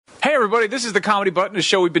Hey everybody, this is the Comedy Button, a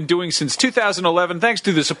show we've been doing since 2011, thanks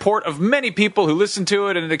to the support of many people who listen to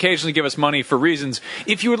it and occasionally give us money for reasons.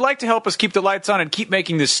 If you would like to help us keep the lights on and keep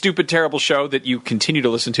making this stupid, terrible show that you continue to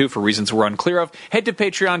listen to for reasons we're unclear of, head to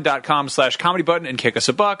patreon.com/comedybutton and kick us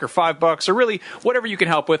 $1 or $5 or really whatever you can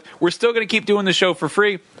help with. We're still going to keep doing the show for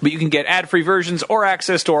free, but you can get ad-free versions or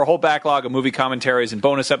access to our whole backlog of movie commentaries and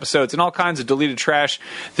bonus episodes and all kinds of deleted trash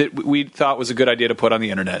that we thought was a good idea to put on the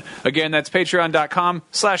internet. Again, that's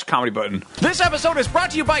patreon.com/comedybutton. This episode is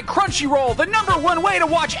brought to you by Crunchyroll, the #1 way to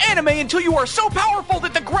watch anime until you are so powerful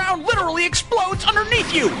that the ground literally explodes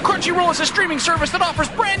underneath you. Crunchyroll is a streaming service that offers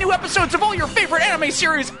brand new episodes of all your favorite anime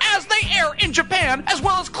series as they air in Japan, as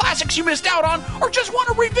well as classics you missed out on or just want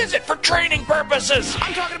to revisit for training purposes.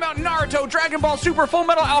 I'm talking about Naruto, Dragon Ball Super, Full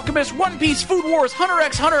Metal Alchemist, One Piece, Food Wars, Hunter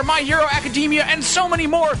x Hunter, My Hero Academia, and so many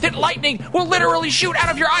more that lightning will literally shoot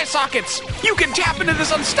out of your eye sockets. You can tap into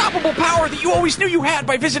this unstoppable power that you always knew you had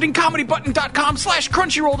by visiting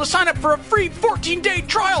comedybutton.com/Crunchyroll to sign up for a free 14-day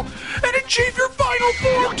trial and achieve your final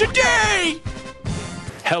form today!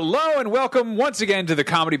 Hello and welcome once again to the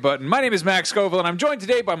Comedy Button. My name is Max Scoville and I'm joined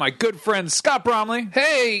today by my good friend Scott Bromley.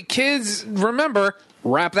 Hey, kids, remember,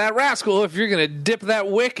 wrap that rascal if you're going to dip that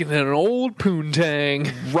wick in an old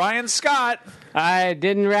poontang. Ryan Scott. I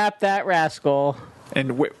didn't wrap that rascal.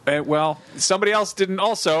 And, well, somebody else didn't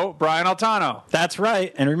also, Brian Altano. That's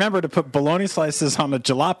right. And remember to put bologna slices on a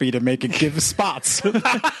jalopy to make it give spots. How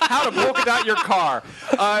to polka dot your car.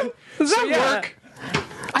 Does that work?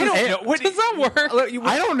 I don't know. Does that work?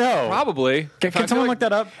 I don't know. Probably. Can someone look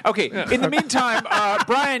that up? Okay. In the meantime,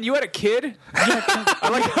 Brian, you had a kid. Can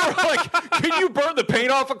you burn the paint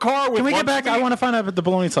off a car with? Can we get back? Feet? I want to find out about the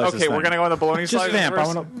bologna slices. Okay, we're gonna go on the bologna Just slices. vamp.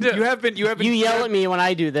 First. You have been. You yell at me when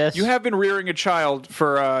I do this. You have been rearing a child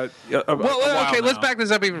for a while okay, now. let's back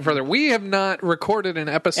this up even further. We have not recorded an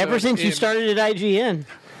episode ever since you started at IGN.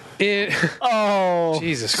 Oh,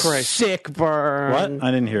 Jesus Christ! Sick burn. What?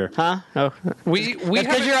 I didn't hear. Huh? Oh, we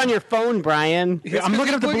because you're on your phone, Brian. I'm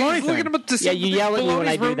looking at the bologna thing. Yeah, you yell at me when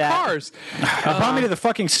I do that. Cars. Brought me to the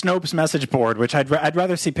fucking Snopes message board, which I'd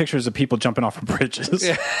rather see pictures of people jumping off of bridges.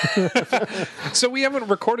 Yeah. So we haven't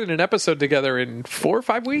recorded an episode together in 4 or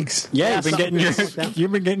 5 weeks. Yeah, you've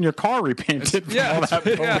been getting your car repainted. In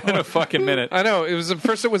a fucking minute. I know. It was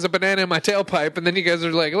first. It was a banana in my tailpipe, and then you guys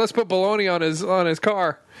are like, "Let's put bologna on his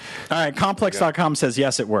car." All right, Complex.com says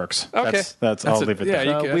yes, it works. Okay, that's I'll leave it there.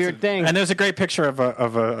 It's a weird thing. And there's a great picture of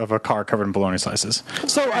a car covered in bologna slices.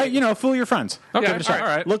 So fool your friends. Okay, Yeah, all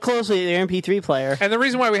right. Look closely at the MP3 player. And the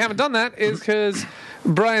reason why we haven't done that is because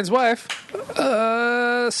Brian's wife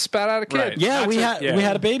spat out a kid. Right. Yeah, we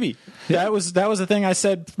had a baby. That was the thing I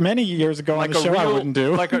said many years ago on the show I wouldn't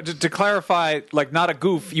do. To clarify, not a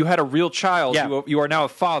goof. You had a real child. Yeah. You are now a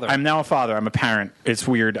father. I'm now a father. I'm a parent. It's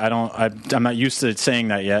weird. I'm not used to saying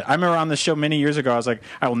that yet. I remember on the show many years ago, I was like,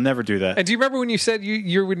 I will never do that. And do you remember when you said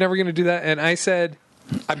you were never going to do that? And I said,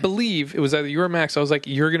 I believe it was either you or Max. I was like,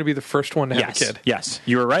 you're going to be the first one to have a kid. Yes,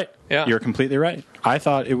 you were right. Yeah. You're completely right. I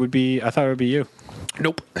thought it would be you.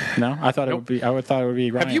 Nope. No, I thought it would be. I thought it would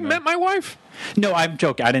be Ryan. Have you met my wife? No, I'm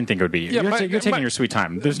joking. I didn't think it would be you. Yeah, you're taking your sweet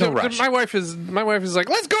time. There's no rush. My wife is like,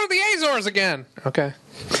 let's go to the Azores again. Okay.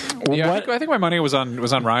 Yeah, I think my money was on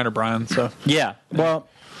Ryan or Brian. So yeah. Well,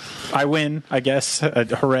 I win, I guess.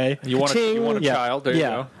 Hooray! You want a child? There you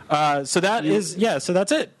go. So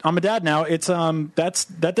that's it. I'm a dad now. It's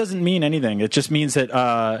that doesn't mean anything. It just means that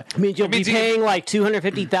It means you'll be paying like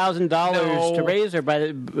 $250,000 to raise her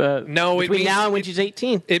by between now and when she's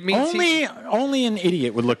 18. It means only an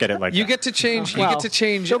idiot would look at it like you that. get to change. You get to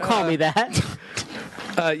change. Don't call me that.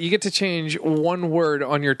 You get to change one word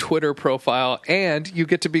on your Twitter profile, and you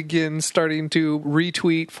get to begin starting to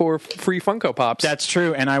retweet for free Funko Pops. That's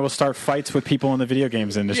true, and I will start fights with people in the video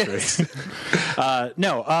games industry. Yes.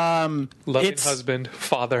 Loving husband,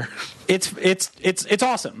 father. It's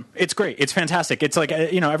awesome. It's great. It's fantastic. It's like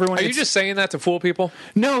everyone. Are you just saying that to fool people?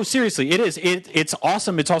 No, seriously, it is. It's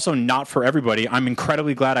awesome. It's also not for everybody. I'm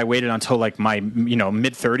incredibly glad I waited until like my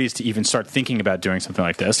mid 30s to even start thinking about doing something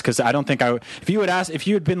like this, because I don't think if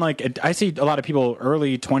you had been like, I see a lot of people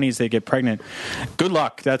early 20s, they get pregnant. Good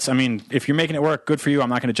luck. If you're making it work, good for you. I'm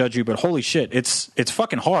not going to judge you, but holy shit, it's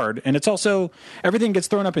fucking hard, and it's also everything gets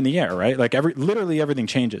thrown up in the air, right? Like literally everything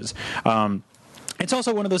changes. It's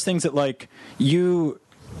also one of those things that like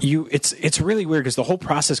it's really weird because the whole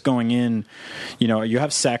process going in, you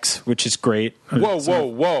have sex, which is great.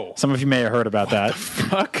 Whoa. Some of you may have heard about that.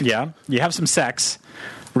 Fuck? Yeah. You have some sex,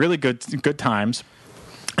 really good times.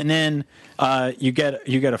 And then you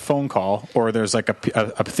get a phone call, or there's like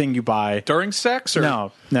a thing you buy during sex, or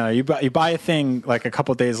no, you buy a thing like a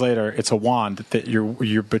couple days later. It's a wand that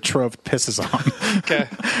your betrothed pisses on. Okay,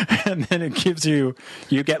 and then it gives you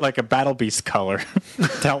get like a battle beast color,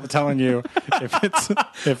 telling you if it's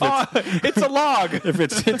it's a log, if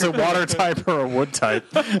it's a water type or a wood type.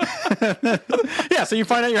 Yeah, so you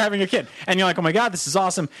find out you're having a kid, and you're like, oh my god, this is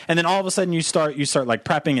awesome. And then all of a sudden you start like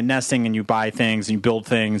prepping and nesting, and you buy things and you build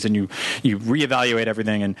things and you reevaluate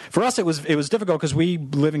everything. And for us, it was difficult because we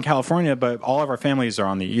live in California, but all of our families are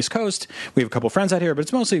on the East Coast. We have a couple friends out here, but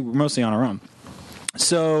it's mostly on our own.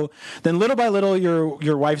 So then little by little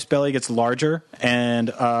your wife's belly gets larger, and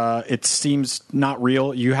it seems not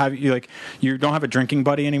real. You don't have a drinking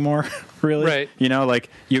buddy anymore, really. Right. You know, like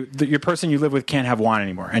your person you live with can't have wine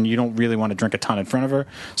anymore, and you don't really want to drink a ton in front of her.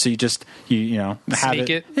 So you just have sneak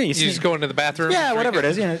it. Yeah, you just go into the bathroom. Yeah, whatever it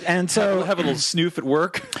is. You know, and so have a little snoof at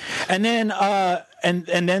work, and then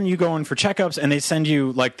and then you go in for checkups, and they send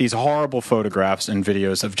you like these horrible photographs and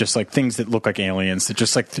videos of just like things that look like aliens, that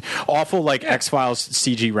just like awful like X-Files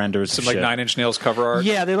CG renders, some like 9 Inch Nails cover art.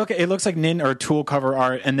 Yeah, it looks like Nin or Tool cover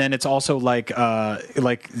art, and then it's also like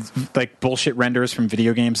bullshit renders from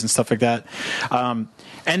video games and stuff like that.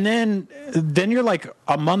 And then you're like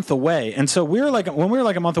a month away, and so when we were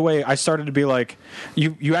like a month away, I started to be like,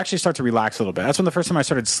 you actually start to relax a little bit. That's when the first time I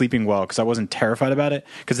started sleeping well, because I wasn't terrified about it.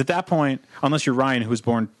 Because at that point, unless you're Ryan, who was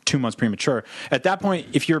born 2 months premature, at that point,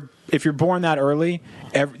 if you're born that early,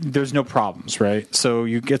 there's no problems, right? So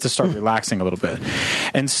you get to start relaxing a little bit.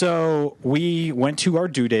 And so we went to our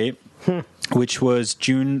due date, which was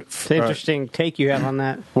June. It's an interesting take you have on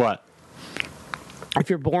that. What? If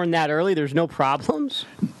you're born that early, there's no problems?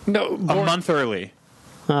 No, a month early.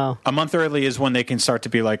 Oh. A month early is when they can start to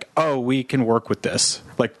be like, oh, we can work with this.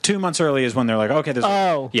 Like 2 months early is when they're like, okay, there's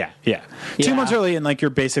yeah. 2 months early, and like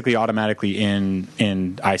you're basically automatically in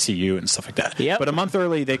ICU and stuff like that. Yep. But a month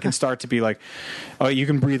early, they can start to be like, oh, you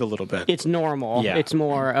can breathe a little bit. It's normal. Yeah. It's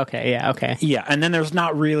more okay. Yeah, and then there's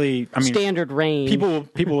not really, standard range.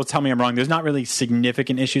 People will tell me I'm wrong. There's not really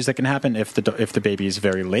significant issues that can happen if the baby is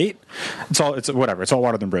very late. It's whatever. It's all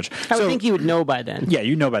water than bridge. I would think you would know by then. Yeah,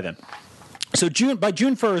 you know by then. So by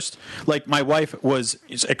June 1st, like my wife was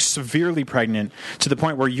severely pregnant to the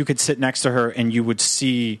point where you could sit next to her and you would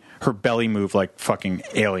see her belly move like fucking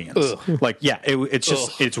aliens. Ugh. Like, yeah,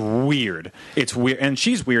 it's weird. It's weird. And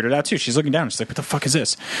she's weirded out too. She's looking down and she's like, what the fuck is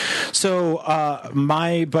this? So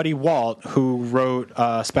my buddy Walt, who wrote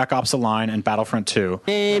Spec Ops: The Line and Battlefront 2.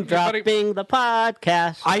 Name dropping the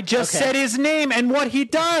podcast. I just said his name and what he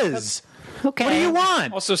does. Okay. What do you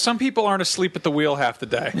want? Also, some people aren't asleep at the wheel half the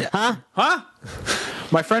day. Huh?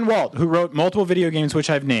 My friend Walt, who wrote multiple video games, which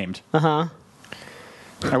I've named. Uh-huh.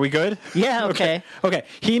 Are we good? Yeah, okay. Okay.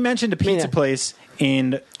 He mentioned a pizza place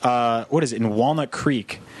in in Walnut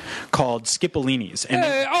Creek called Skipolini's. And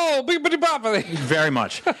bippity boppity. Very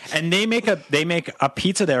much. And they make a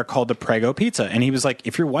pizza there called the Prego Pizza. And he was like,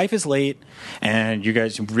 if your wife is late and you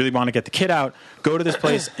guys really want to get the kid out, go to this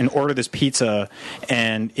place and order this pizza,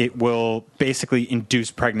 and it will basically induce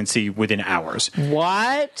pregnancy within hours.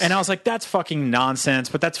 What? And I was like, that's fucking nonsense,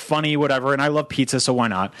 but that's funny, whatever. And I love pizza, so why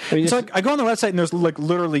not? So I go on the website, and there's like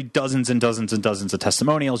literally dozens and dozens and dozens of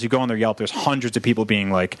testimonials. You go on their Yelp, there's hundreds of people being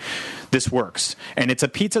like, this works. And it's a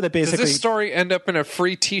pizza that basically... Does this story end up in a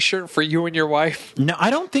free T-shirt for you and your wife? No, I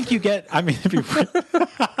don't think you get... I mean, if you...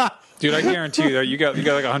 Dude, I guarantee you got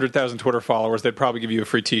like 100,000 Twitter followers. They'd probably give you a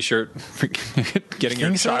free T-shirt for getting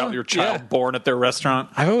your child born at their restaurant.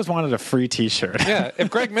 I've always wanted a free T-shirt. Yeah, if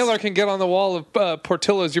Greg Miller can get on the wall of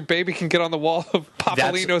Portillo's, your baby can get on the wall of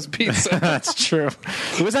Papolino's Pizza. That's true.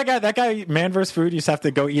 Who was that guy? That guy, Man vs. Food, used to have to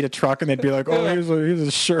go eat a truck, and they'd be like, "Oh, here's a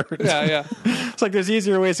shirt." Yeah. It's like there's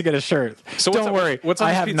easier ways to get a shirt. So don't worry. What's on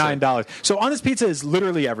I this have pizza? $9. So on this pizza is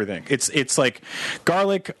literally everything. It's like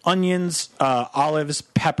garlic, onions, olives,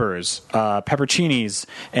 peppers, pepperoncinis,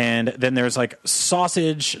 and then there's like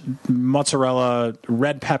sausage, mozzarella,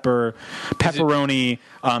 red pepper, pepperoni,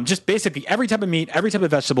 just basically every type of meat, every type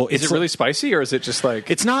of vegetable. Is it really spicy, or is it just like...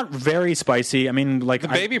 It's not very spicy. I mean, like... The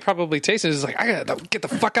baby probably tastes it. It's like, I gotta get the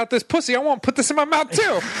fuck out this pussy. I want to put this in my mouth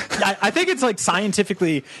too. I think it's like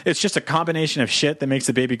scientifically, it's just a combination of shit that makes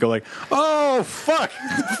the baby go like, oh, fuck.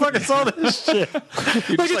 The fuck is all this shit?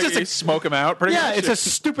 You smoke them out pretty much? It's a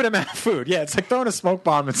stupid amount of food. Yeah, it's like throwing a smoke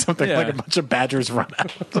bomb at something like a bunch of badgers run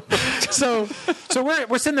out. so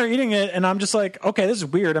we're sitting there eating it, and I'm just like, okay, this is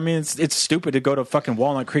weird. I mean, it's stupid to go to fucking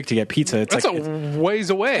Walnut Creek to get pizza. It's a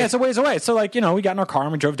ways away. Yeah, it's a ways away. So like, we got in our car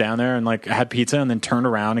and we drove down there and like had pizza and then turned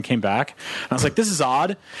around and came back. And I was like, this is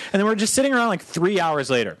odd. And then we're just sitting around like 3 hours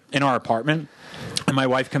later in our apartment, and my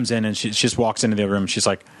wife comes in and she just walks into the room. And she's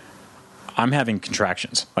like, I'm having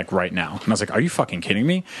contractions, like, right now. And I was like, are you fucking kidding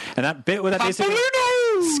me? And that bit with that basically...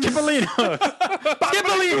 Skipolino!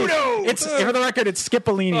 Skipolino! It's, for the record, it's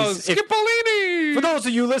Skipolini's. Oh, Skipolini! For those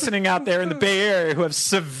of you listening out there in the Bay Area who have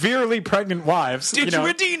severely pregnant wives...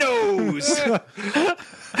 Ditchwadinos!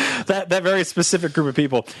 that very specific group of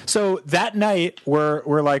people. So that night,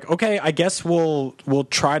 we're like, okay, I guess we'll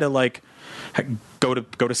try to, like... Go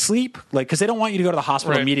to sleep, like, because they don't want you to go to the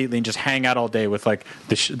hospital immediately and just hang out all day with like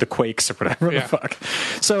the quakes or whatever the fuck.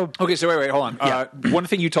 So okay, so wait, hold on. Yeah. One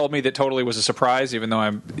thing you told me that totally was a surprise, even though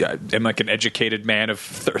I'm like an educated man of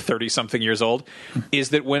 30-something years old, is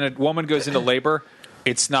that when a woman goes into labor,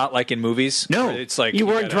 it's not like in movies. No, it's like you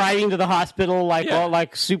weren't driving to the hospital all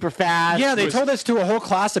like super fast. Yeah, they told us to a whole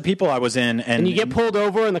class of people I was in, and you get pulled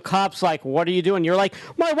over, and the cop's like, "What are you doing?" You're like,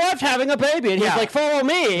 "My wife's having a baby," and he's like, "Follow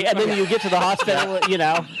me," and then you get to the hospital, you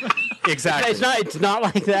know. Exactly. It's not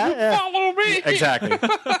like that. Follow me. Exactly.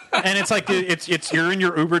 And it's like it's you're in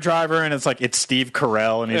your Uber driver, and it's like it's Steve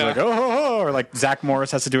Carell, and he's like, oh, or like Zach Morris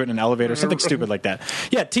has to do it in an elevator, something stupid like that.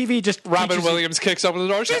 Yeah, TV just Robin Williams kicks open the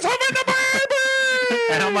door. She's having a baby.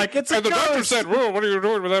 And I'm like, it's a and the ghost. doctor said, "Well, what are you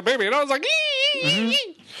doing with that baby?" And I was like,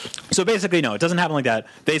 So basically, no, it doesn't happen like that.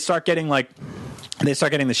 They start getting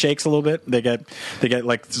the shakes a little bit. They get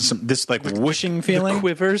like this like whooshing feeling, the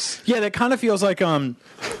quivers. Yeah, that kind of feels like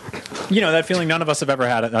that feeling none of us have ever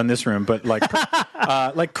had on this room, but like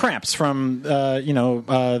like cramps from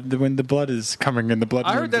when the blood is coming in the blood.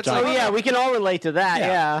 I heard that's we can all relate to that.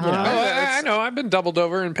 Yeah. You know, I know. I've been doubled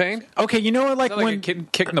over in pain. Okay, you know what? Like when when a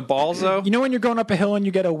kid kicking the balls, though. You know when you're going up a hill and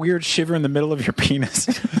you get a weird shiver in the middle of your penis.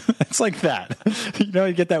 It's like that. You know,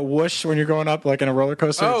 you get that whoosh when you're going up like in a roller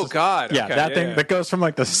coaster. Oh God! Yeah, okay, that thing that goes from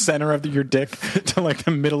like the center of your dick to like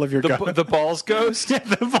the middle of your gut. The balls ghost. Yeah,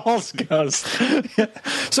 the balls ghost. Yeah.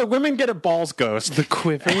 So women get a balls ghost. The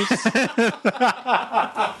quivers.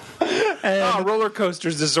 Roller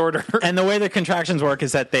coasters disorder. And the way the contractions work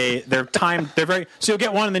is that they're timed. They're very so you'll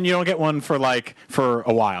get one and then you don't get one for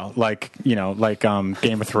a while, like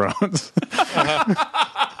Game of Thrones.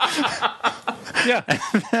 Yeah.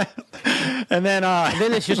 And then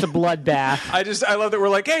it's just a bloodbath. I love that we're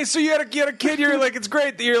like, hey, so you had a kid. You're like, it's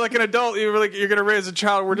great that you're like an adult. You're like, you're gonna raise a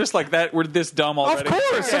child. We're just like that. We're this dumb already. Of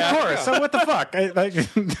course. So what the fuck?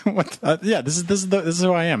 This is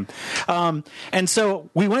who I am. And so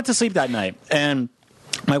we went to sleep that night, and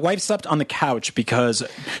my wife slept on the couch because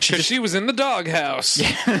she was in the doghouse.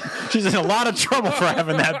 Yeah, she's in a lot of trouble for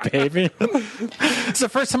having that baby. It's the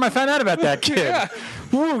first time I found out about that kid. Yeah.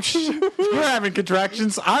 Whoosh, you're having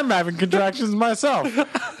contractions. I'm having contractions myself.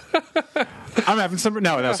 I'm having some.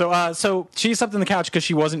 No. So she slept on the couch because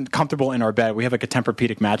she wasn't comfortable in our bed. We have like a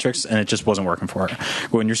Tempur-Pedic mattress, and it just wasn't working for her.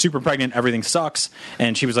 When you're super pregnant, everything sucks.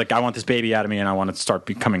 And she was like, I want this baby out of me, and I want to start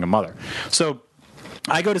becoming a mother. So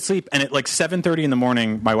I go to sleep, and at like 7:30 in the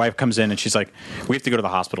morning, my wife comes in, and she's like, we have to go to the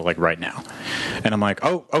hospital like right now. And I'm like,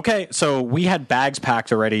 oh, okay. So we had bags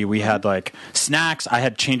packed already. We had like snacks. I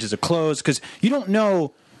had changes of clothes because you don't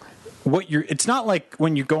know it's not like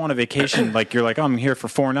when you go on a vacation, like you're like, oh, I'm here for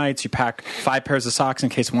 4 nights. You pack 5 pairs of socks in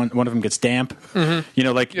case one of them gets damp. Mm-hmm. You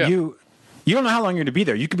know, like you don't know how long you're going to be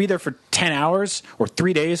there. You could be there for 10 hours or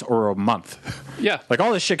 3 days or a month. Yeah. Like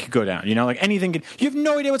all this shit could go down, you know, like anything you have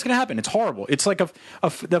no idea what's going to happen. It's horrible. It's like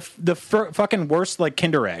the fucking worst, like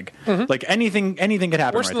Kinder egg. Mm-hmm. Like anything could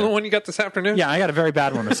happen. Worse than the one you got this afternoon? Yeah, I got a very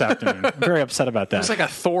bad one this afternoon. I'm very upset about that. It was like a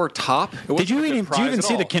Thor top. Did you even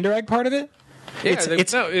see the Kinder egg part of it? Yeah,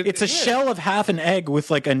 it's a shell of half an egg with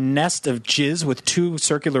like a nest of jizz with 2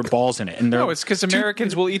 circular balls in it. And it's because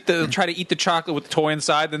Americans will try to eat the chocolate with the toy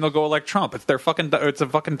inside, then they'll go like Trump. It's a fucking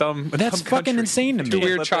dumb. That's dumb fucking country. insane to me. 2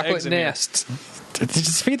 weird chocolate nests.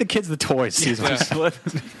 Just feed the kids the toys.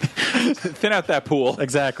 Thin out that pool.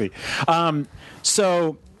 Exactly.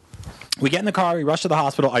 So we get in the car, we rush to the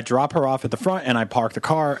hospital, I drop her off at the front, and I park the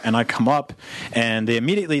car, and I come up, and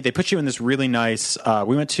they put you in this really nice,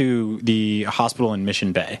 we went to the hospital in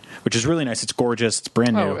Mission Bay, which is really nice. It's gorgeous. It's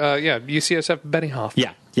brand new. UCSF Benioff.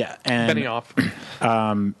 Yeah. And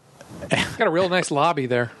Benioff. Got a real nice lobby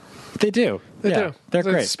there. They do. They do. They're it's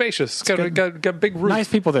great. Spacious. It's got a big roof. Nice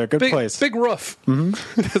people there. Good place. Big roof.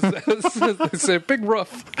 Mm-hmm. It's a big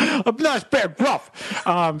roof. A nice big roof.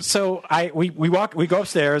 So we go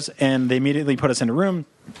upstairs, and they immediately put us in a room.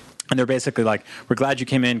 And they're basically like, we're glad you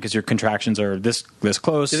came in because your contractions are this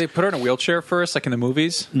close. Did they put her in a wheelchair first, like in the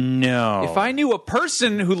movies? No. If I knew a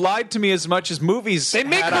person who lied to me as much as movies, They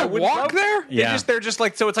make her walk there? Yeah. They're just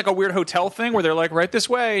like, so it's like a weird hotel thing where they're like, right this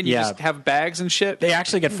way, and you just have bags and shit. They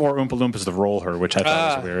actually get 4 Oompa Loompas to roll her, which I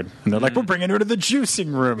thought was weird. And they're like, we're bringing her to the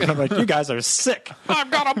juicing room. And I'm like, you guys are sick. I've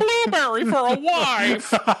got a blueberry for a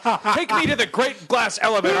wife. Take me to the great glass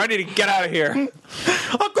elevator. I need to get out of here. I'm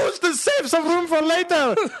going to save some room for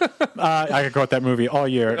later. I could quote that movie all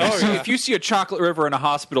year. If you see a chocolate river in a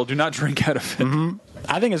hospital, do not drink out of it. Mm-hmm.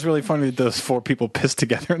 I think it's really funny that those 4 people pissed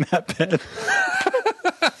together in that bed.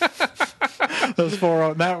 Those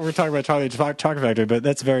 4. Now we're talking about Charlie Chocolate Factory, but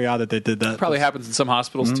that's very odd that they did that. Probably happens in some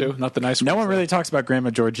hospitals too. Not the nice ones. No one really talks about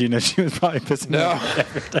Grandma Georgina. She was probably pissing.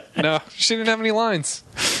 No, she didn't have any lines.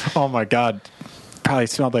 Oh my God. Probably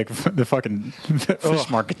smelled like the fucking fish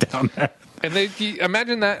market down there. And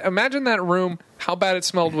imagine that room, how bad it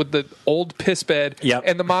smelled with the old piss bed,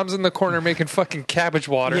 and the mom's in the corner making fucking cabbage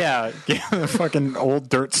water. Yeah, the fucking old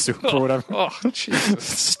dirt soup or whatever. Oh, Jesus.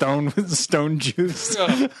 Stone juice.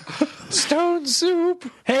 Stone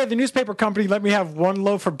soup. Hey, the newspaper company let me have 1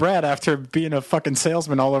 loaf of bread after being a fucking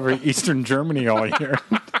salesman all over Eastern Germany all year.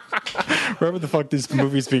 Wherever the fuck this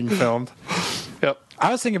movie's being filmed. Yep. I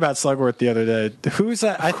was thinking about Slugworth the other day. Who's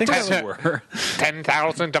that? I think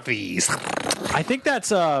 10,000 of these. I think that's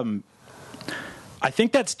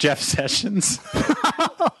Jeff Sessions.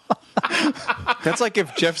 That's like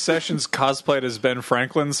if Jeff Sessions cosplayed as Ben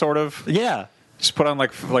Franklin, sort of. Yeah. Just put on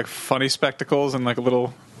like funny spectacles and like a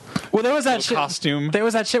little. Well, there was that shit, costume. There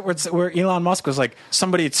was that shit where Elon Musk was like,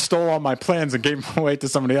 somebody stole all my plans and gave them away to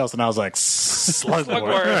somebody else, and I was like,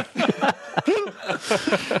 Slugworth.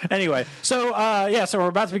 Anyway, so we're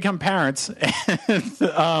about to become parents,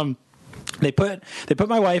 and they put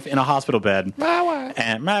my wife in a hospital bed.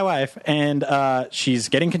 My wife, and she's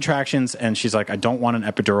getting contractions, and she's like, I don't want an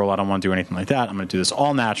epidural. I don't want to do anything like that. I'm going to do this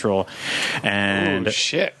all natural. And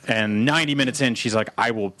shit. And 90 minutes in, she's like,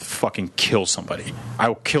 I will fucking kill somebody. I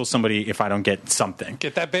will kill somebody if I don't get something.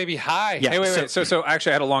 Get that baby high. Yeah. Hey, wait. So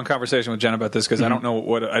actually, I had a long conversation with Jen about this because I didn't know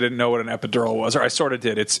what an epidural was, or I sort of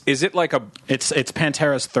did. Is it like a? It's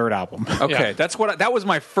Pantera's 3rd album. Okay, that's what that was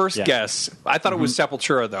my first guess. I thought it was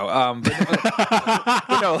Sepultura though. But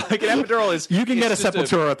no, like an epidural is. You can get a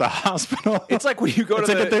Sepultura at the hospital. It's like when you go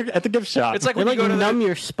to at the gift shop. It's like when you go to numb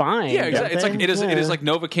your spine. Yeah, exactly. It's like it is like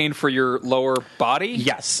Novocaine for your lower body.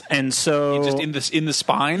 Yes, and so just in the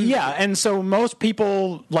spine. Yeah, and so most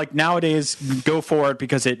people like nowadays go for it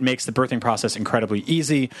because it makes the birthing process incredibly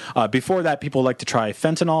easy. Before that, people like to try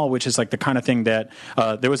fentanyl, which is like the kind of thing that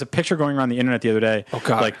there was a picture going around the internet the other day. Oh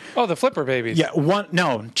God! Like, the flipper babies. Yeah,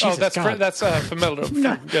 Jesus, that's God. familiar.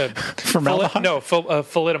 Good. Formaldehyde?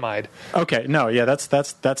 Thalidomide. Okay, no, yeah, that's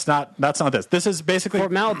not this. This is basically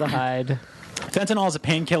Formaldehyde. Fentanyl is a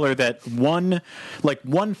painkiller that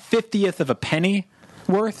 1/50th of a penny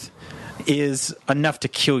worth is enough to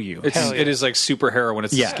kill you. It is like super heroin.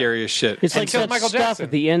 It's the scariest shit. It's like that Michael stuff Jackson.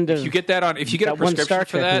 at the end of. If you get a prescription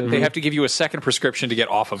for that, they have to give you a second prescription to get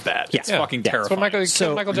off of that. It's fucking terrifying. That's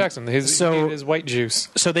what Michael Jackson. His white juice.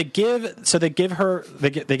 So they give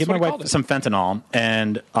my wife some fentanyl,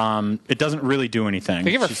 and it doesn't really do anything.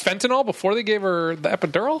 They gave her fentanyl before they gave her the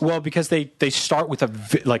epidural? Well, because they start with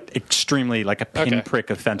extremely like a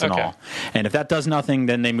pinprick of fentanyl, and if that does nothing,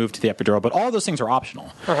 then they move to the epidural. But all those things are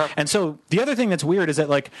optional, and so the other thing that's weird is that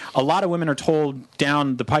like a lot of women are told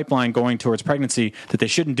down the pipeline going towards pregnancy that they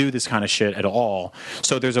shouldn't do this kind of shit at all.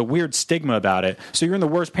 So there's a weird stigma about it. So you're in the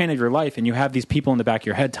worst pain of your life, and you have these people in the back of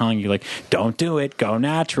your head telling you like, "Don't do it, go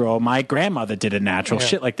natural." My grandmother did it natural,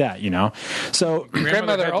 shit like that, you know. So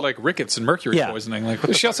grandmother had like rickets and mercury poisoning.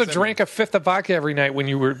 Like she also drank a fifth of vodka every night when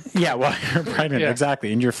you were while you're pregnant,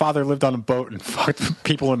 exactly. And your father lived on a boat and fucked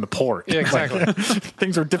people in the port. Yeah, exactly.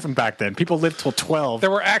 Things were different back then. People lived till 12.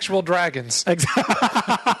 There were actual dragons. Exactly.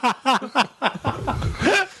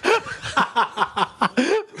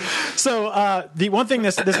 So the one thing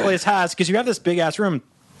this place has, because you have this big ass room,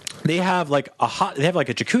 they have like a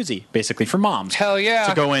jacuzzi basically for moms. Hell yeah.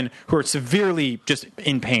 To go in who are severely just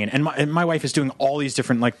in pain. And my wife is doing all these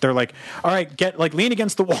different, like, they're like, all right, lean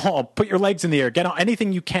against the wall, put your legs in the air, get on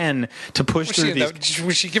anything you can to push through these.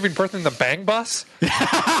 Was she giving birth in the bang bus?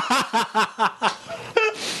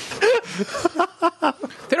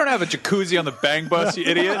 They don't have a jacuzzi on the bang bus, you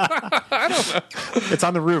idiot. I don't know. It's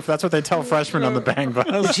on the roof. That's what they tell freshmen on the bang bus.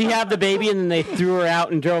 Did she have the baby and then they threw her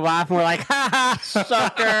out and drove off and we're like, ha ha,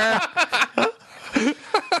 sucker.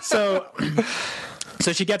 So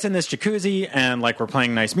So she gets in this jacuzzi and like we're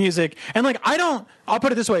playing nice music and like I'll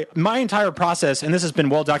put it this way, my entire process, and this has been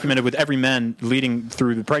well documented with every man leading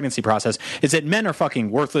through the pregnancy process, is that men are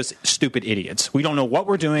fucking worthless, stupid idiots. We don't know what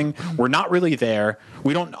we're doing. We're not really there.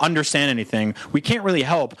 We don't understand anything. We can't really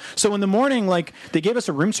help. So in the morning, like they gave us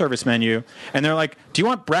a room service menu and they're like, do you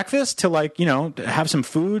want breakfast to like, you know, have some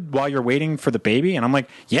food while you're waiting for the baby? And I'm like,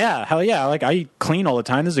 yeah, hell yeah. Like I eat clean all the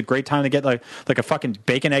time. This is a great time to get like a fucking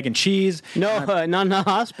bacon, egg, and cheese. No, not in the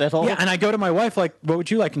hospital. Yeah, and I go to my wife like, what would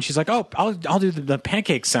you like? And she's like, oh, I'll do the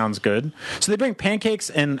pancakes. Sounds good. So they bring pancakes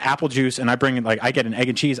and apple juice, and I bring like I get an egg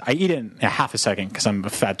and cheese. I eat it in a half a second because I'm a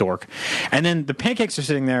fat dork. And then the pancakes are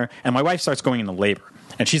sitting there, and my wife starts going into labor.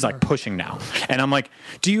 And she's like pushing now. And I'm like,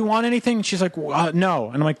 do you want anything? And she's like, no.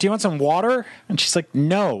 And I'm like, do you want some water? And she's like,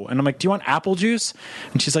 no. And I'm like, do you want apple juice?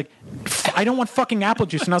 And she's like, I don't want fucking apple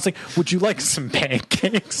juice. And I was like, would you like some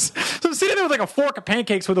pancakes? So I'm sitting there with like a fork of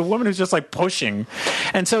pancakes with a woman who's just like pushing.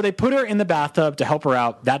 And so they put her in the bathtub to help her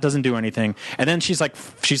out. That doesn't do anything. And then she's like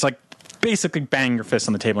basically banging her fist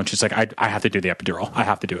on the table. And she's like, I have to do the epidural. I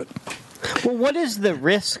have to do it. Well, what is the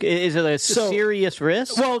risk? Is it a serious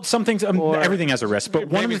risk? Well, some things, everything has a risk, but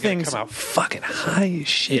one of the things come out fucking high as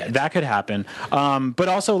shit. Yeah, that could happen. But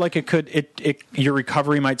also, like your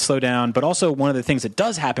recovery might slow down. But also, one of the things that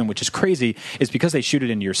does happen, which is crazy, is because they shoot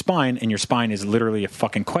it into your spine, and your spine is literally a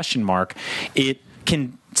fucking question mark. It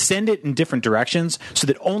can send it in different directions so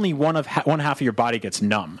that only one half of your body gets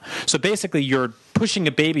numb. So basically, you're pushing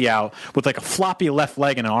a baby out with like a floppy left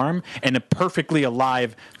leg and arm, and a perfectly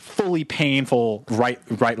alive, fully painful right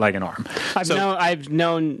leg and arm. I've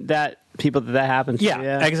known that people that happens to.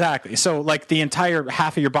 Yeah, exactly. So like the entire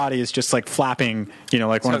half of your body is just like flapping, you know,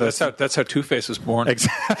 like one of those. That's how Two-Face was born.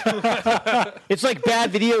 Exactly. It's like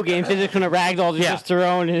bad video games. They're just going to ragdoll just their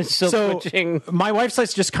own, and it's still twitching. My wife's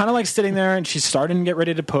like just kind of like sitting there, and she's starting to get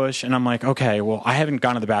ready to push, and I'm like, okay, well, I haven't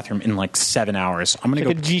gone to the bathroom in like 7 hours. I'm going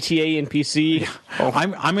to go a GTA and PC. Oh.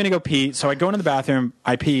 I'm going to go pee. So I go into the bathroom,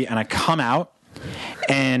 I pee, and I come out,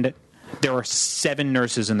 and there are 7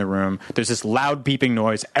 nurses in the room. There's this loud beeping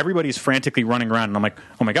noise. Everybody's frantically running around, and I'm like,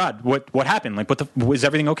 "Oh my god, what happened? Like, was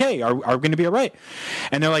everything okay? Are we going to be all right?"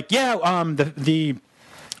 And they're like, "Yeah, the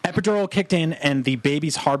epidural kicked in, and the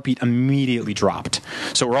baby's heartbeat immediately dropped.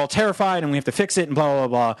 So we're all terrified, and we have to fix it, and blah blah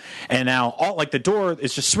blah." And now, all like the door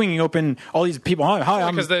is just swinging open. All these people,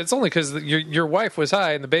 hi, it's only because your wife was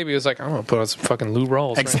high, and the baby was like, "I'm gonna put on some fucking Lou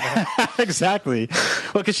Rolls." Exactly.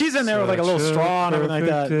 Well, because she's in there with like a little straw and everything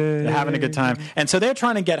like that, having a good time. And so they're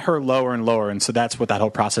trying to get her lower and lower, and so that's what that whole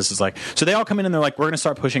process is like. So they all come in, and they're like, "We're going to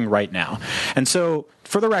start pushing right now." And so,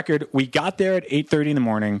 for the record, we got there at 8:30 in the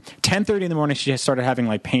morning. 10:30 in the morning, she started having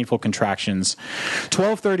like painful contractions.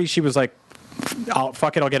 12:30, she was like,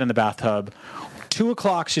 fuck it, I'll get in the bathtub. 2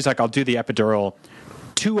 o'clock, she's like, I'll do the epidural.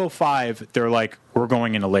 2:05, they're like, we're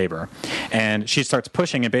going into labor. And she starts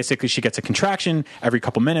pushing, and basically she gets a contraction every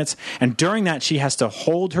couple minutes. And during that, she has to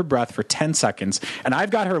hold her breath for 10 seconds. And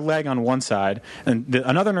I've got her leg on one side, and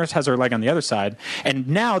another nurse has her leg on the other side. And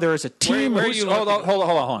now there is a team. Where are you? Hold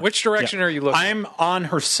on. Which direction are you looking? I'm on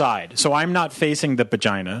her side, so I'm not facing the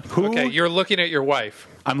vagina. Okay, you're looking at your wife.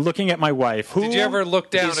 I'm looking at my wife. Did you ever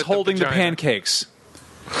look down at holding the the pancakes?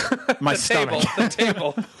 My stomach. The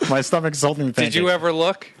table. My stomach's holding the pancakes. Did you ever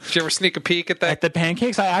look? Did you ever sneak a peek at that? At the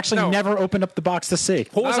pancakes? I actually never opened up the box to see.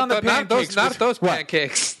 What was on the pancakes? Not those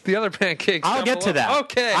pancakes. The other pancakes. I'll get to that.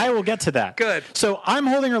 Okay. I will get to that. Good. So I'm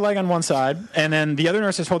holding her leg on one side, and then the other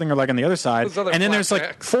nurse is holding her leg on the other side. And then there's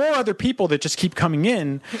like 4 other people that just keep coming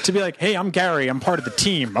in to be like, hey, I'm Gary. I'm part of the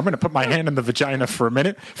team. I'm going to put my hand in the vagina for a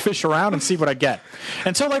minute, fish around, and see what I get.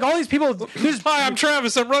 And so like all these people. Hi, I'm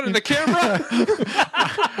Travis. I'm running the camera.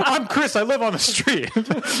 I'm Chris. I live on the street.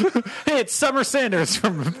 Hey, it's Summer Sanders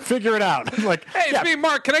from Figure It Out. Like, hey, it's me,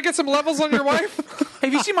 Mark. Can I get some levels on your wife? Hey,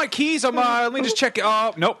 have you seen my keys? Let me just check it.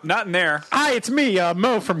 Oh, nope, not in there. Hi, it's me,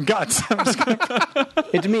 Mo from Guts.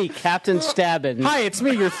 It's me, Captain Stabbin. Hi, it's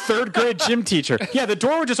me, your 3rd grade gym teacher. Yeah, the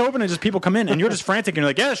door would just open and just people come in, and you're just frantic, and you're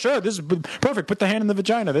like, yeah, sure, this is perfect. Put the hand in the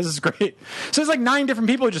vagina. This is great. So there's like 9 different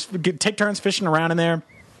people who just take turns fishing around in there.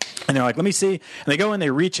 And they're like, let me see. And they go in,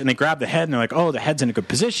 they reach, and they grab the head, and they're like, oh, the head's in a good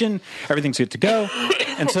position. Everything's good to go.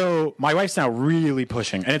 And so my wife's now really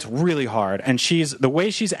pushing, and it's really hard. And the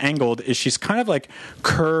way she's angled is she's kind of like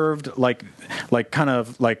curved, like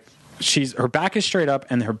her back is straight up,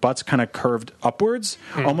 and her butt's kind of curved upwards,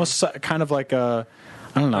 almost kind of like a,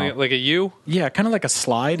 I don't know. Like a U? Yeah, kind of like a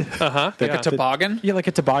slide. Uh-huh. Like a toboggan? Yeah, like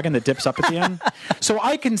a toboggan that dips up at the end. So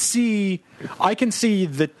I can see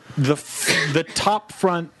the top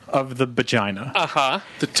front of the vagina. Uh-huh.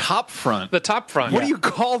 The top front? The top front. What do you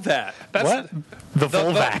call that? What? The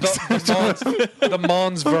vulvax. The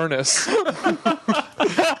Mons Vernus.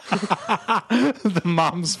 The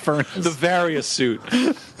mom's furnace. The Varia suit.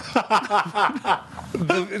 I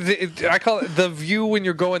call it the view when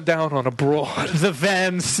you're going down on a broad. The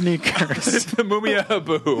Van sneakers. The Mumia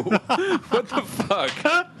Abu. What the fuck?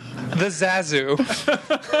 The Zazu.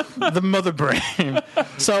 The mother brain.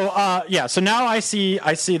 So so now I see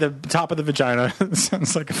the top of the vagina.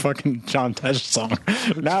 Sounds like a fucking John Tesh song.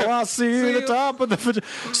 Now I see the top of the vagina.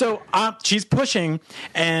 So she's pushing,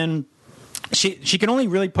 and she can only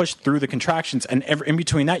really push through the contractions, and in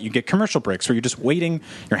between that you get commercial breaks where you're just waiting,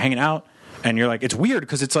 you're hanging out. And you're like, it's weird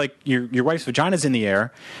because it's like your wife's vagina's in the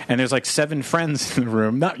air, and there's like 7 friends in the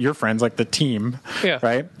room, not your friends, like the team,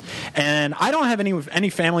 right? And I don't have any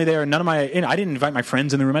family there. None of I didn't invite my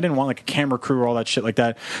friends in the room. I didn't want like a camera crew or all that shit like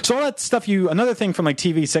that. So all that stuff, another thing from like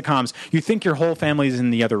TV sitcoms, you think your whole family's in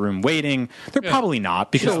the other room waiting. They're probably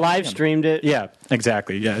not because live streamed it. Yeah,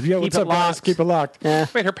 exactly. Yeah, what's up, guys? Keep it locked. Yeah.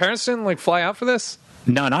 Wait, her parents didn't like fly out for this?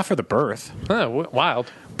 No, not for the birth. Oh,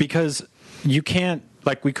 wild. Because you can't.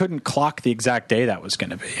 Like, we couldn't clock the exact day that was going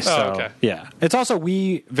to be. So, okay. Yeah. It's also,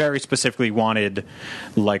 we very specifically wanted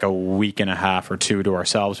like a week and a half or 2 to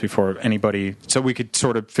ourselves before anybody, so we could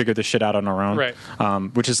sort of figure this shit out on our own. Right.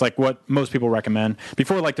 Which is like what most people recommend.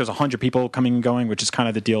 Before, like, there's 100 people coming and going, which is kind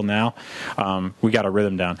of the deal now. We got our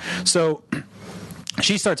rhythm down. So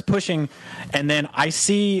she starts pushing, and then I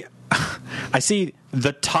see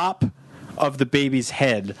the top of the baby's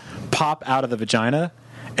head pop out of the vagina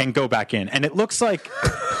and go back in, and it looks like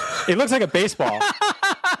a baseball.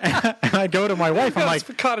 And I go to my wife. I'm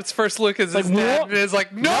like, caught its first look as his like, dad what? is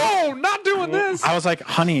like, no, not doing this. I was like,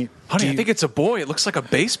 honey, I think it's a boy. It looks like a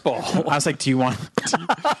baseball. I was like, do you want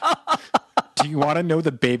to know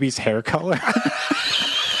the baby's hair color?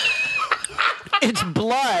 It's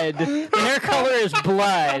blood. The hair color is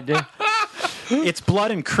blood. It's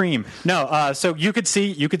blood and cream. No, so you could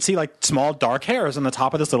see like small dark hairs on the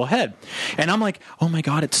top of this little head, and I'm like, oh my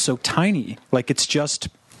god, it's so tiny. Like it's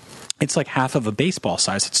like half of a baseball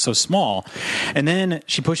size. It's so small. And then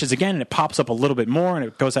she pushes again, and it pops up a little bit more, and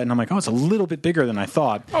it goes out, and I'm like, oh, it's a little bit bigger than I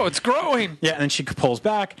thought. Oh, it's growing. Yeah, and then she pulls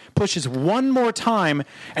back, pushes one more time,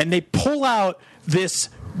 and they pull out this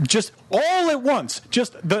just all at once,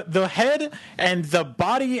 just the head and the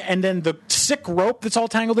body and then the sick rope that's all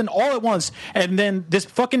tangled in all at once, and then this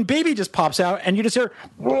fucking baby just pops out, and you just hear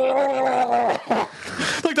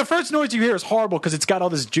like the first noise you hear is horrible because it's got all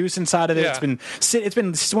this juice inside of it. Yeah. It's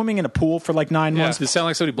been swimming in a pool for like 9 months. Does it sound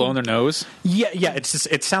like somebody blowing their nose? Yeah, it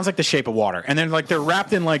sounds like The Shape of Water, and then like they're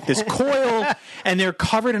wrapped in like this coil, and they're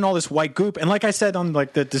covered in all this white goop. And like I said on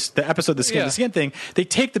like the episode, the skin to skin thing, they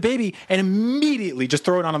take the baby and immediately just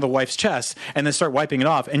throw it onto the wife's chest and then start wiping it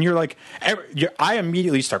off. And you're like, I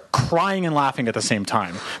immediately start crying and laughing at the same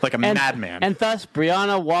time, like a madman. And thus,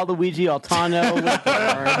 Brianna Waluigi Altano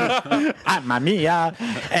was born. Mamma mia.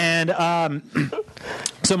 And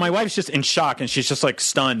so my wife's just in shock, and she's just like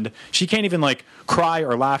stunned. She can't even like cry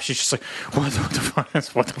or laugh. She's just like, what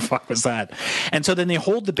the fuck was that? And so then they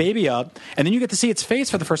hold the baby up, and then you get to see its face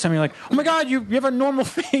for the first time. You're like, oh my god, you have a normal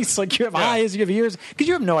face. Like you have eyes, you have ears, because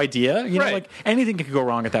you have no idea. You know, like anything could go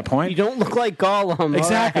wrong at that point. You don't look like Gollum.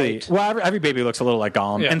 Exactly. Right. Well, every baby looks a little like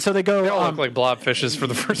Gollum, and so they go. They all look like blobfishes for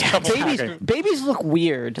the first couple. Babies look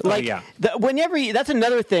weird. Like whenever that's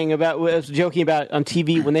another thing about what I was joking about on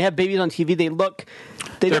TV. When they have babies on TV,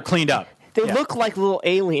 they're cleaned up. They look like little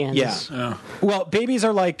aliens. Yeah. Well, babies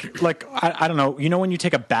are like I don't know. You know when you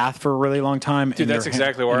take a bath for a really long time? Dude, that's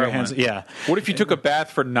exactly where I went. Yeah. What if you took a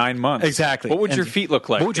bath for 9 months? Exactly. What would your feet look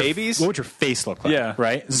like? Babies? What would your face look like? Yeah.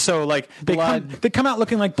 Right? So like they come out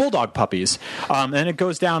looking like bulldog puppies. And it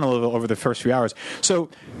goes down a little over the first few hours. So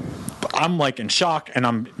I'm like in shock, and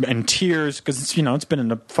I'm in tears because it's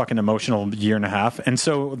been a fucking emotional year and a half. And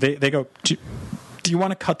so they go, do you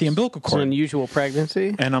want to cut the umbilical cord? It's an unusual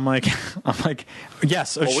pregnancy. And I'm like,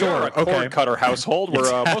 yes, well, sure. We are a cord cutter household.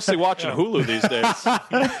 We're mostly watching Hulu these days.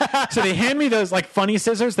 So they hand me those like funny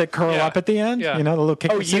scissors that curl up at the end. Yeah. You know, the little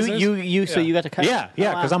kick. So you got to cut. Yeah,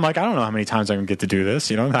 because I'm like, I don't know how many times I can get to do this.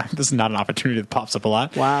 This is not an opportunity that pops up a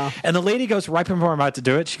lot. Wow. And the lady goes right before I'm about to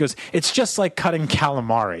do it. She goes, it's just like cutting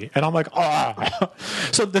calamari. And I'm like, oh.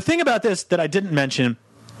 So the thing about this that I didn't mention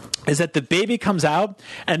is that the baby comes out,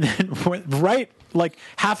 and then like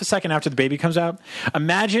half a second after the baby comes out,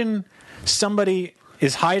 imagine somebody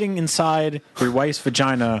is hiding inside your wife's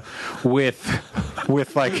vagina with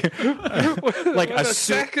like a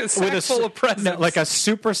sack full of presents, like a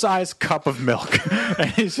supersized cup of milk,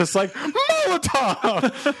 and he's just like, Mom!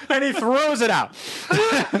 Molotov, and he throws it out.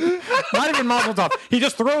 Not even Molotov. He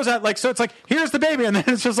just throws out so it's like, here's the baby, and then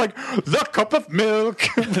it's just like the cup of milk.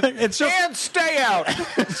 It's just And stay out.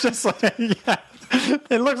 It's just like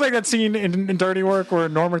It looks like that scene in Dirty Work where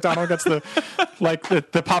Norm Macdonald gets the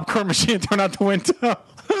popcorn machine thrown out the window.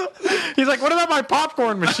 He's like, "What about my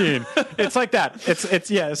popcorn machine?" It's like that. It's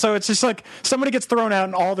So it's just like somebody gets thrown out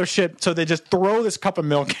and all their shit, so they just throw this cup of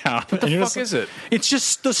milk out. What the fuck is it? It's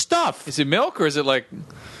just the stuff. Is it milk or is it like?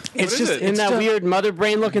 It's just And that weird mother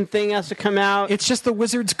brain looking thing has to come out. It's just the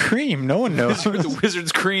wizard's cream. No one knows. The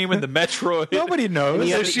wizard's cream and the Metroid. Nobody knows.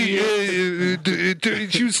 She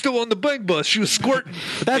was still on the bug bus. She was squirting.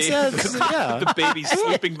 That's The baby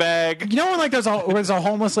sleeping bag. You know when there's a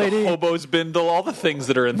homeless lady, Hobo's bindle, all the things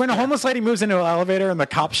that are in. when a homeless lady moves into an elevator and the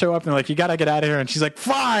cops show up and they're like, "You gotta get out of here," and she's like,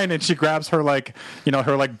 "Fine," and she grabs her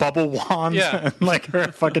her bubble wand, Yeah.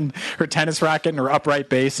 and her tennis racket and her upright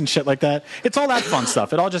bass and shit like that. It's all that fun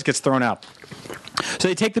stuff. It all just gets thrown out. So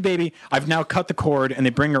they take the baby. I've now cut the cord, and they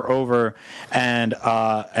bring her over, and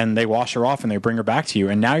they wash her off, and they bring her back to you.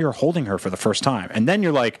 And now you're holding her for the first time, and then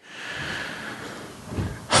you're like,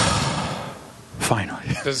 finally.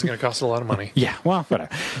 This is going to cost a lot of money. Yeah, well, whatever.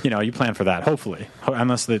 You plan for that, hopefully,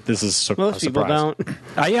 unless this is a Most people surprise.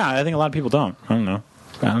 don't. Yeah, I think a lot of people don't. I don't know.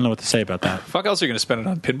 I don't know what to say about that. Fuck else are you going to spend it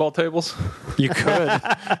on? Pinball tables? You could.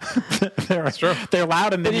 They're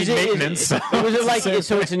loud and they need maintenance. Was it like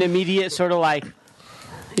so? It's an immediate sort of like.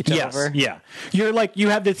 It's Yes, over. yeah. You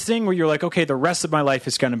have this thing where you're like, okay, the rest of my life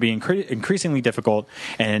is going to be increasingly difficult,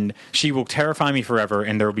 and she will terrify me forever,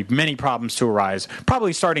 and there will be many problems to arise,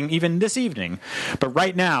 probably starting even this evening. But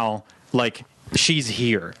right now, she's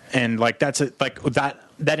here, and that's it.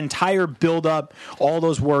 That entire build up, all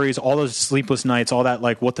those worries, all those sleepless nights, all that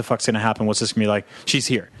what the fuck's gonna happen? What's this gonna be like? She's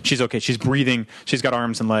here. She's okay. She's breathing. She's got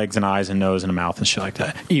arms and legs and eyes and nose and a mouth and shit like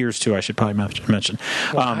that. Ears too. I should probably mention.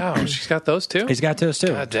 Wow, she's got those too. He's got those too.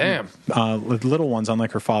 God damn. Little ones,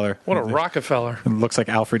 unlike her father. What a Rockefeller. It looks like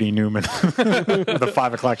Alfred E. Newman with a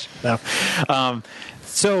 5 o'clock now.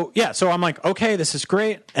 So I'm like, okay, this is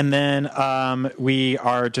great. And then we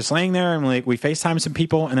are just laying there, and we FaceTime some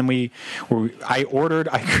people, and then I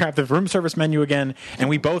grabbed the room service menu again, and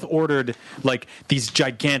we both ordered these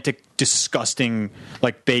gigantic, disgusting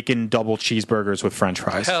bacon double cheeseburgers with French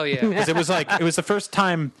fries. Hell yeah. Because it was the first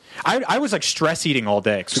time I was stress eating all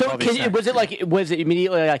day. So was it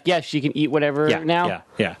immediately yes, she can eat whatever now?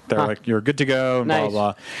 Yeah. They're like, you're good to go, and Nice. blah,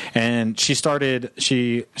 blah, blah. And she started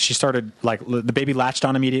the baby latched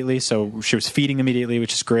on immediately, so she was feeding immediately,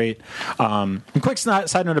 which is great. And quick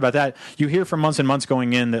side note about that, you hear for months and months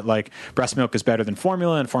going in that breast milk is better than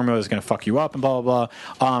formula, and formula is going to fuck you up, and blah, blah,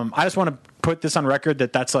 blah. I just want to put this on record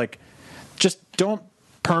that's just don't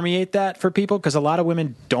permeate that for people, because a lot of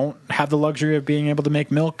women don't have the luxury of being able to make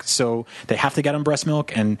milk, so they have to get on breast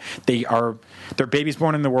milk, and their baby's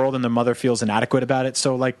born in the world and the mother feels inadequate about it.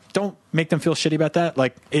 So don't make them feel shitty about that.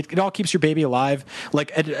 It all keeps your baby alive.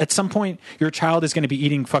 At some point your child is going to be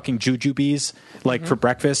eating fucking jujubes for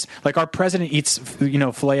breakfast. Our president eats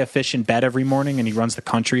fillet of fish in bed every morning, and he runs the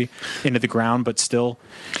country into the ground, but still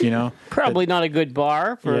Probably not a good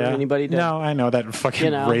bar for anybody to. No, I know that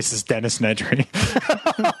fucking racist Dennis Nedry.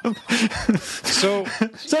 So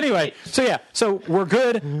anyway, so we're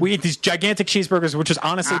good. We eat these gigantic cheeseburgers, which is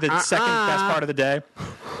honestly the second best part of the day.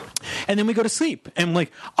 And then we go to sleep, and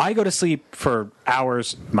I go to sleep for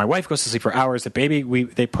hours. My wife goes to sleep for hours. The baby,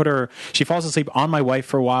 she falls asleep on my wife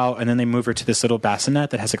for a while, and then they move her to this little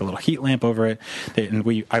bassinet that has a little heat lamp over it.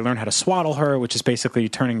 I learned how to swaddle her, which is basically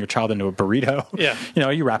turning your child into a burrito. Yeah,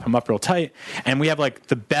 you wrap him up real tight, and we have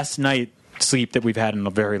the best night sleep that we've had in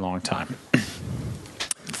a very long time.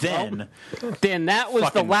 Then that was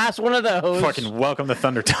the last one of those. Fucking welcome to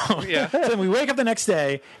Thunderdome. Yeah. So then we wake up the next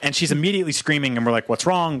day, and she's immediately screaming, and we're like, what's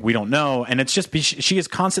wrong? We don't know. And it's just, she is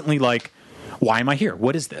constantly like, why am I here?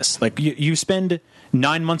 What is this? You spend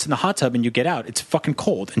 9 months in the hot tub and you get out. It's fucking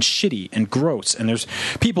cold and shitty and gross. And there's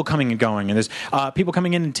people coming and going. And there's people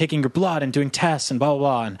coming in and taking your blood and doing tests and blah, blah,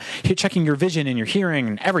 blah. And checking your vision and your hearing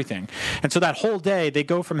and everything. And so that whole day, they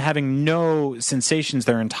go from having no sensations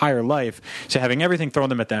their entire life to having everything thrown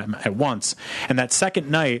them at them at once. And that second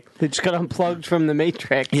night... They just got unplugged from the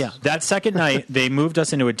Matrix. Yeah. That second night, they moved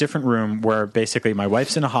us into a different room where basically my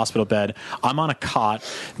wife's in a hospital bed. I'm on a cot.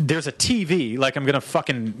 There's a TV. I'm going to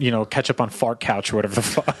fucking, catch up on Fart Couch or whatever the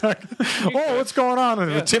fuck. Oh, what's going on?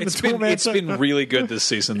 It's been really good this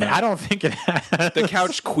season, though. I don't think it has. The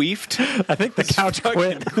couch queefed. I think the couch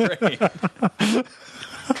quit. Great.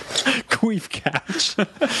 Queef catch.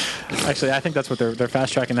 Actually, I think that's what they're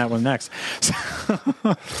fast tracking that one next.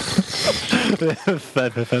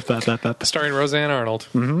 Starring Roseanne Arnold.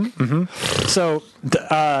 So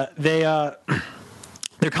they're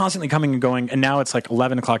constantly coming and going, and now it's like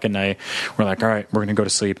 11 o'clock at night. We're like, all right, we're going to go to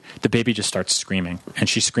sleep. The baby just starts screaming, and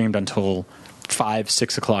she screamed until 5,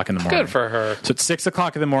 6 o'clock in the morning. Good for her. So at 6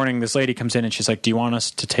 o'clock in the morning, this lady comes in and she's like, do you want us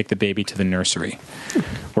to take the baby to the nursery?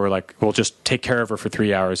 We're like, we'll just take care of her for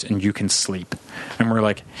 3 hours and you can sleep. And we're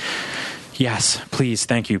like, yes, please,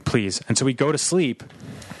 thank you, please. And so we go to sleep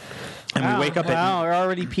and we wake up at... we're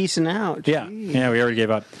already peacing out. Yeah, we already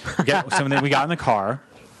gave up. So then we got in the car.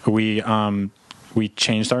 We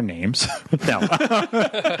changed our names. No.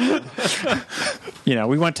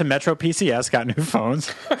 We went to Metro PCS, got new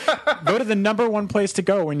phones. Go to the number one place to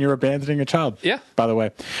go when you're abandoning a child. Yeah. By the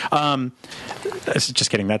way. Just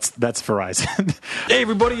kidding. That's Verizon. Hey,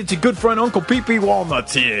 everybody, it's your good friend Uncle Pee-Pee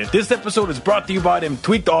Walnuts here. This episode is brought to you by them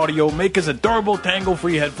Tweaked Audio makers of durable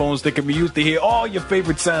tangle-free headphones that can be used to hear all your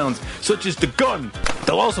favorite sounds, such as the gun.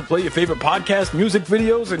 They'll also play your favorite podcast, music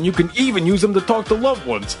videos, and you can even use them to talk to loved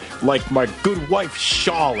ones, like my good wife,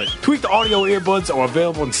 Charlotte. Tweaked Audio earbuds are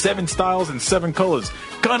available in 7 styles and 7 colors,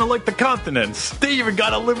 kind of like the continents. They even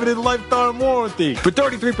got a limited lifetime warranty. For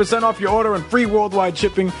 33% off your order and free worldwide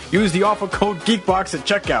shipping, use the offer code GeekBox at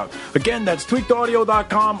checkout. Again, that's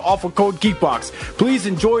tweakedaudio.com, offer code GeekBox. Please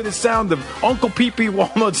enjoy the sound of Uncle Pee-Pee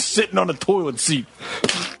Walnuts sitting on a toilet seat.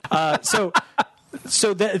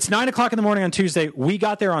 So it's 9 o'clock in the morning on Tuesday. We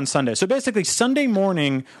got there on Sunday. So basically, Sunday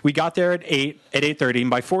morning, we got there at 8:30, and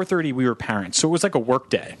by 4:30, we were parents. So it was like a work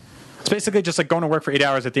day. It's basically just like going to work for 8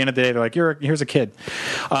 hours. At the end of the day, they're like, here's a kid.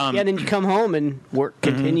 Then you come home and work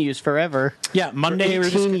continues forever. Yeah, Monday for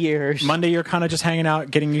 18 years. Monday, you're kind of just hanging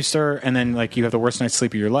out, getting used to her, and then like you have the worst night's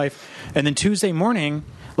sleep of your life. And then Tuesday morning,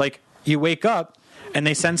 like you wake up, and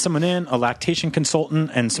they send someone in, a lactation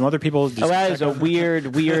consultant, and some other people. That is a weird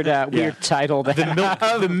title to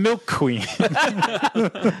have. The milk queen.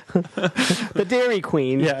 The Dairy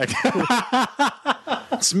Queen. Yeah.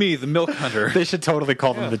 It's me, the milk hunter. They should totally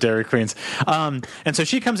call them the Dairy Queens. And so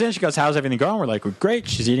she comes in, she goes, how's everything going? We're like, well, great.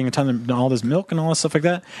 She's eating a ton of all this milk and all this stuff like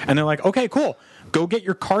that. And they're like, okay, cool. Go get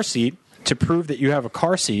your car seat to prove that you have a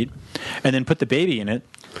car seat, and then put the baby in it.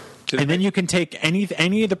 And then you can take any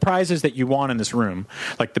of the prizes that you want in this room,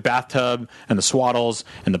 like the bathtub and the swaddles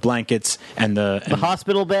and the blankets and the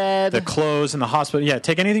hospital bed, the clothes and the hospital. Yeah,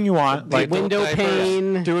 take anything you want. The window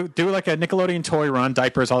pane. Do like a Nickelodeon toy run,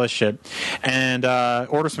 diapers, all this shit, and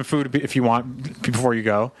order some food if you want before you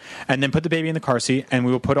go, and then put the baby in the car seat, and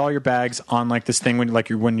we will put all your bags on like this thing when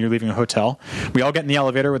you're leaving a hotel. We all get in the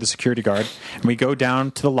elevator with a security guard, and we go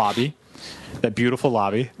down to the lobby. That beautiful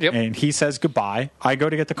lobby. Yep. And he says goodbye. I go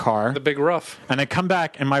to get the car. The big rough. And I come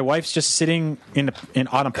back, and my wife's just sitting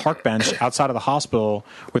on a park bench outside of the hospital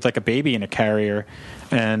with like a baby in a carrier.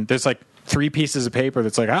 And there's like 3 pieces of paper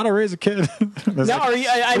that's like, how to raise a kid.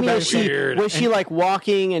 Was she like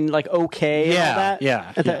walking and like okay? Yeah, and all that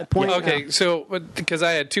yeah. At that point. Okay, so because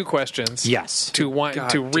I had 2 questions. Yes. To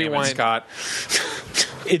rewind, Scott.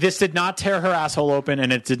 This did not tear her asshole open,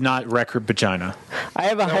 and it did not wreck her vagina.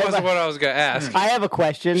 That wasn't what I was going to ask. I have a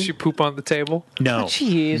question. Did she poop on the table? No.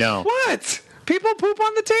 Jeez. No. What? People poop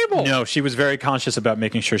on the table. No, she was very conscious about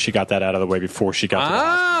making sure she got that out of the way before she got to the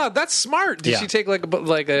hospital. That's smart. Did Yeah. she take like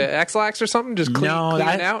a X-Lax or something? Just clean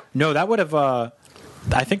it out? No, that would have...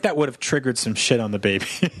 I think that would have triggered some shit on the baby,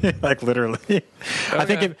 like literally. Okay. I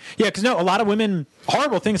think, because a lot of women,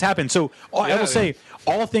 horrible things happen. So I will say,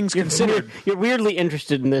 all things considered, You're weirdly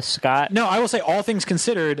interested in this, Scott. No, I will say, all things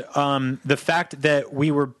considered, the fact that we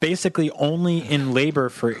were basically only in labor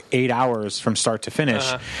for 8 hours from start to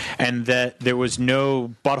finish, and that there was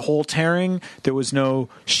no butthole tearing, there was no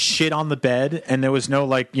shit on the bed, and there was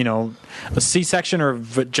no a C-section or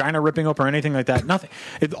vagina ripping open or anything like that. Nothing.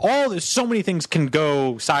 So many things can go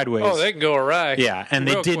sideways. Oh, they can go awry. Yeah, and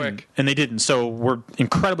they didn't. So we're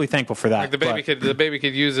incredibly thankful for that. Like the baby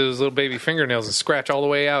could use his little baby fingernails and scratch all the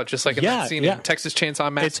way out, just like in that scene in Texas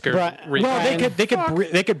Chainsaw Massacre.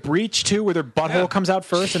 They could breach too, where their butthole comes out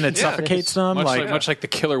first and it suffocates them, much like the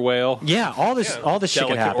killer whale. Yeah, all this shit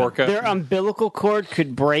could happen. Orca. Their umbilical cord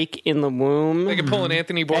could break in the womb. They could pull an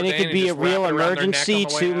Anthony Bourdain and it could be a real emergency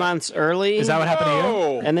 2 months early. Is that what happened to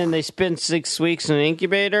you? And then they spent 6 weeks in an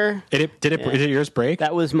incubator. Did yours break?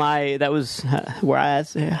 That was where I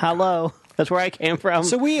asked, hello. That's where I came from.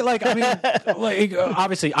 So we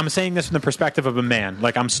obviously, I'm saying this from the perspective of a man.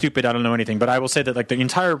 Like, I'm stupid, I don't know anything, but I will say that like the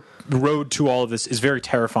entire road to all of this is very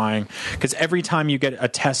terrifying because every time you get a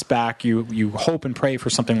test back, you hope and pray for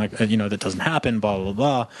something like that doesn't happen, blah blah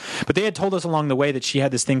blah. But they had told us along the way that she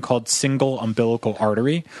had this thing called single umbilical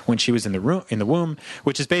artery when she was in the womb,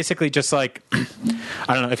 which is basically just like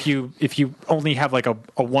I don't know if you only have like a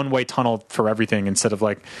one-way tunnel for everything instead of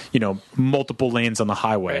like multiple lanes on the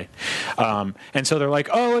highway. And so they're like,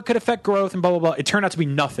 oh, it could affect growth and blah, blah, blah. It turned out to be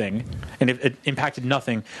nothing, and it impacted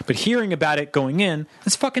nothing. But hearing about it going in,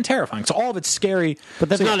 it's fucking terrifying. So all of it's scary. But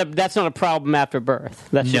that's not a problem after birth.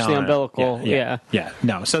 That's just the umbilical. Yeah.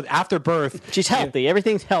 No. So after birth... She's healthy.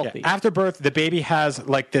 Everything's healthy. After birth, the baby has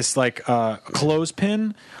like this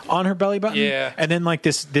clothespin on her belly button. Yeah. And then like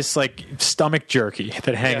this like stomach jerky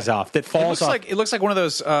that hangs off, that falls off. It looks like one of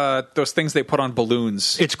those things they put on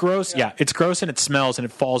balloons. It's gross. Yeah. It's gross and it smells and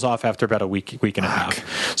it falls off after about a week and a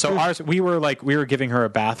half. So we were giving her a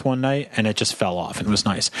bath one night and it just fell off and it was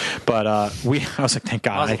nice. But I was like, thank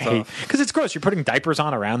God. Because it's gross. You're putting diapers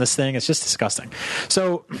on around this thing. It's just disgusting.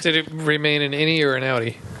 So did it remain an innie or an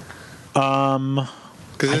outie?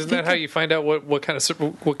 Because isn't that how you find out what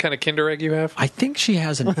kind of Kinder Egg you have? I think she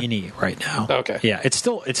has an innie right now. Okay. Yeah, it's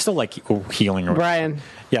still like healing. Or Brian.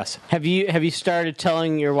 Yes. Have you started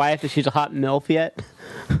telling your wife that she's a hot MILF yet?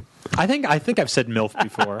 I think I've said MILF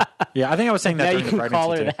before. Yeah, I think I was saying that now during you can the call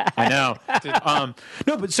pregnancy her too. that. I know.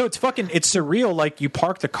 No, but so it's surreal. Like you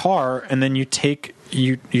park the car and then you take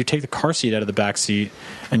the car seat out of the back seat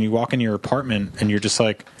and you walk into your apartment and you're just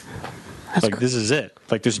like this is it.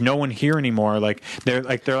 Like there's no one here anymore. Like they're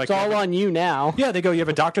like it's all on you now. Yeah, they go, you have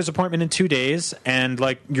a doctor's appointment in 2 days and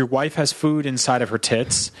like your wife has food inside of her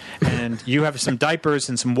tits and you have some diapers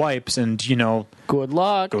and some wipes and good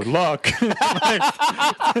luck. And then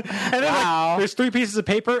wow. there's 3 pieces of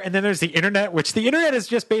paper and then there's the internet, which the internet is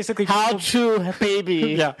just basically how to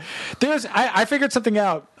baby. Yeah. I figured something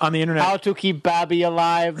out on the internet. How to keep Babby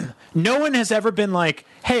alive. No one has ever been like,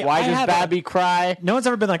 hey, why does Babby cry? No one's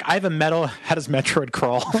ever been like, I have a metal, how does Metroid crawl?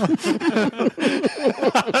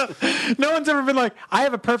 No one's ever been like, I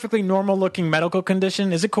have a perfectly normal looking medical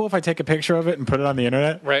condition. Is it cool if I take a picture of it and put it on the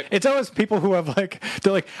internet? Right. It's always people who have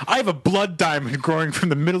they're like, I have a blood diamond growing from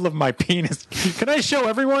the middle of my penis. Can I show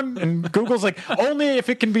everyone? And Google's like, only if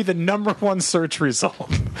it can be the #1 search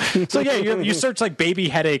result. So yeah, you search like baby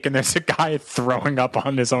headache and there's a guy throwing up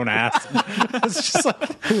on his own ass. It's just like,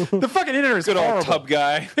 the fucking internet is good horrible. Old tub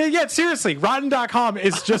guy. Yeah, seriously, Rotten.com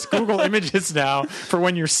is just Google Images now for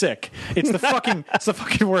when you're sick. It's the fucking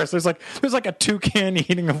worst. There's like a toucan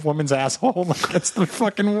eating a woman's asshole. That's the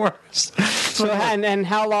fucking worst. So and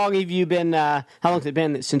how long have you been? How long has it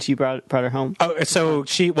been since you brought her home? Oh, so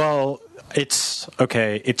it's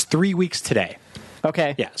okay. It's 3 weeks today.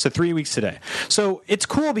 Okay. Yeah, so 3 weeks today. So it's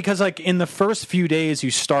cool because like in the first few days we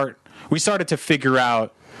started to figure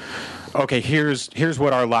out, okay, here's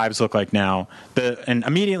what our lives look like now. And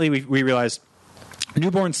immediately we realized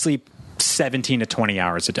newborns sleep 17 to 20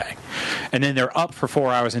 hours a day. And then they're up for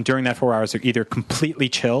 4 hours, and during that 4 hours, they're either completely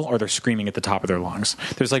chill or they're screaming at the top of their lungs.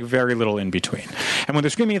 There's like very little in between. And when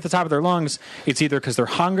they're screaming at the top of their lungs, it's either because they're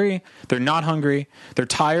hungry, they're not hungry, they're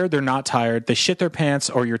tired, they're not tired, they shit their pants,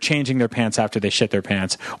 or you're changing their pants after they shit their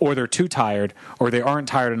pants, or they're too tired, or they aren't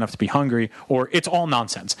tired enough to be hungry, or it's all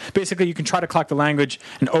nonsense. Basically, you can try to clock the language,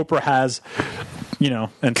 and Oprah has,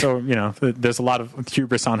 and so, there's a lot of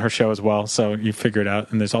hubris on her show as well, so you figure it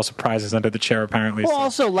out. And there's also prizes under the chair, apparently. Well,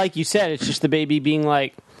 also, like you said, it's just the baby being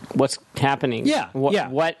like, what's happening? Yeah.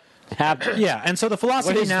 What happened? Yeah, and so the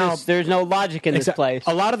philosophy what is now... this? There's no logic in this place.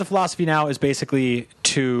 A lot of the philosophy now is basically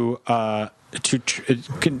to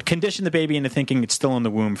condition the baby into thinking it's still in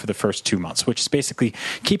the womb for the first 2 months, which is basically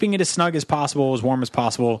keeping it as snug as possible, as warm as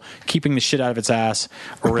possible, keeping the shit out of its ass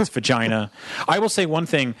or its vagina. I will say one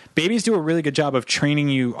thing. Babies do a really good job of training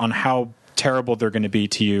you on how terrible they're going to be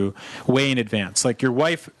to you way in advance. Like your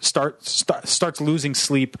wife starts losing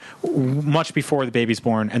sleep much before the baby's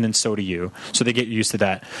born, and then so do you. So they get used to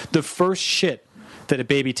that. The first shit that a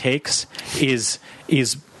baby takes is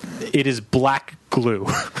black glue.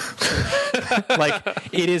 Like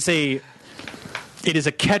it is a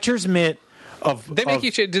catcher's mitt of. Did they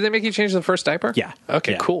make you change the first diaper? Yeah.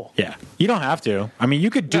 Okay. Yeah. Cool. Yeah. You don't have to. I mean, you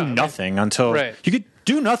could do nothing until you could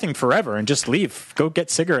do nothing forever and just leave, go get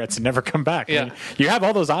cigarettes and never come back. Yeah. I mean, you have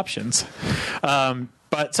all those options.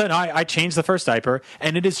 But so no, I changed the first diaper,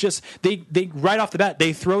 and it is just they right off the bat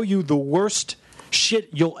they throw you the worst shit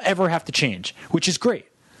you'll ever have to change, which is great.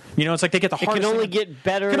 You know, it's like they get the It hardest. can only get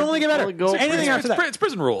better. Can only get better. Only go So anything from- after that. It's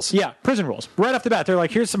prison rules. Yeah, prison rules. Right off the bat, they're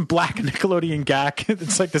like, here's some black Nickelodeon gack.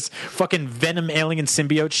 It's like this fucking Venom alien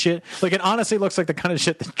symbiote shit. Like, it honestly looks like the kind of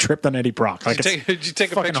shit that tripped on Eddie Brock. Like, Did you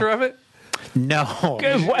take a fucking- picture of it? No.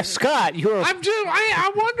 Scott, you're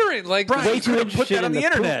I'm wondering, like, way too Put interested that on in the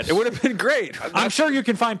internet. poops. It would have been great. I'm sure you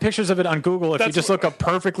can find pictures of it on Google if you just look up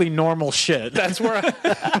perfectly normal shit. that's where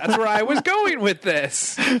I was going with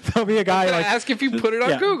this. There'll be a guy like Ask if you put it on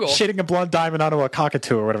yeah, Google. shitting a blood diamond onto a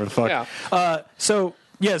cockatoo or whatever the fuck. Yeah. So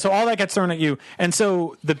all that gets thrown at you, and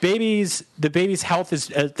so the baby's health is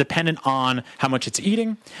dependent on how much it's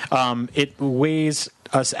eating. It weighs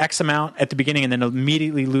us X amount at the beginning, and then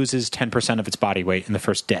immediately loses 10% of its body weight in the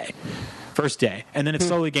first day, and then it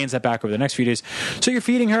slowly gains that back over the next few days. So you're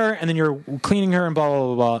feeding her, and then you're cleaning her, and blah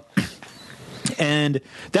blah blah blah. And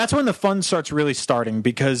that's when the fun starts really starting,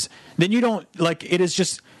 because then you don't like it is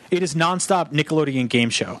nonstop Nickelodeon game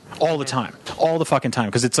show all the time, all the fucking time.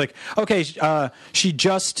 Because it's like, okay,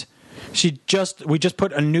 we just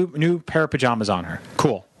put a new pair of pajamas on her.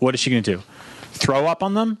 Cool. What is she going to do? Throw up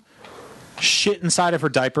on them? Shit inside of her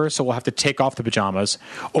diaper, so we'll have to take off the pajamas,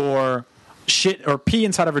 or shit or pee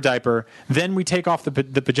inside of her diaper. Then we take off the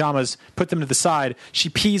pajamas, put them to the side. She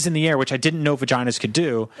pees in the air, which I didn't know vaginas could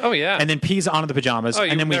do. Oh, yeah. And then pees onto the pajamas. Oh,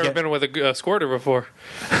 and you've then never been with a squirter before.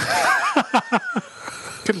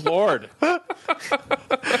 Good Lord.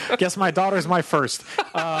 Guess my daughter's my first.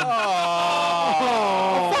 Fuck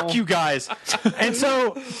you guys. And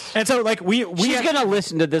so like She's gonna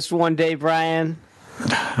listen to this one day, Brian.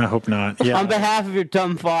 I hope not. Yeah. On behalf of your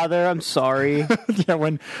dumb father, I'm sorry.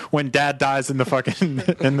 Yeah, when Dad dies in the fucking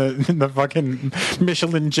in the fucking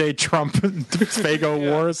Michelin J. Trump Fago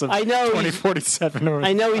Wars of I know 2047.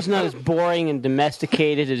 I know he's not as boring and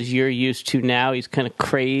domesticated as you're used to now. He's kind of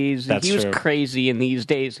crazy. That's he was true. crazy in these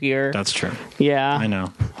days here. That's true. Yeah. I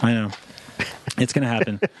know. It's going to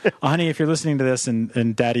happen. Honey, if you're listening to this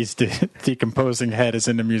and Daddy's decomposing head is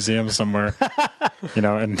in a museum somewhere, you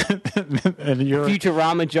know, and you're...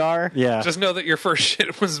 Futurama jar. Yeah. Just know that your first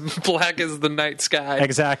shit was black as the night sky.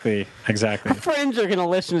 Exactly. Friends are going to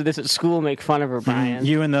listen to this at school and make fun of her, Brian.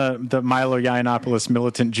 You and the Milo Yiannopoulos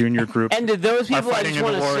militant junior group And to those are people, I fighting just in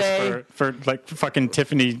want the to wars say, for like fucking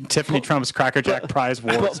Tiffany Trump's Cracker Jack Prize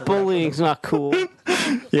wars. bullying's not cool.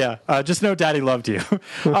 Yeah, just know Daddy loved you.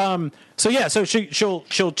 So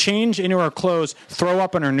she'll change into her clothes, throw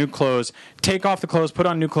up in her new clothes, take off the clothes, put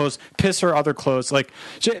on new clothes, piss her other clothes. Like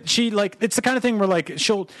she like it's the kind of thing where like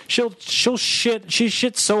she'll shit. She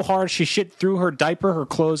shits so hard she shit through her diaper, her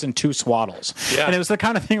clothes, and 2 swaddles. Yeah. And it was the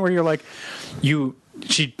kind of thing where you're like, you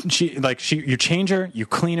change her, you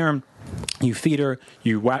clean her. You feed her,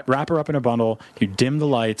 you wrap her up in a bundle, you dim the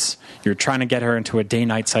lights, you're trying to get her into a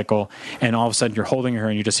day-night cycle, and all of a sudden you're holding her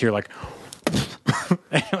and you just hear like...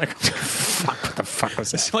 and you're like, fuck, what the fuck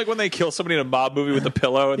was this? It's like when they kill somebody in a mob movie with a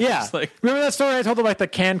pillow. And Yeah. just like, Remember that story I told about the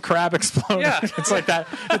canned crab exploding? Yeah. It's like that.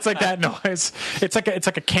 It's like that noise. It's like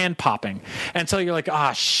a can popping. And so you're like,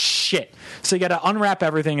 shit. So you got to unwrap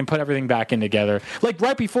everything and put everything back in together. Like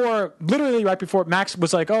literally right before Max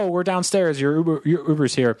was like, oh, we're downstairs. Your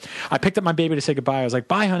Uber's here. I picked up my baby to say goodbye. I was like,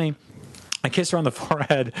 bye, honey. I kissed her on the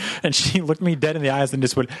forehead, and she looked me dead in the eyes and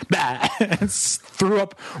just went, bah, and threw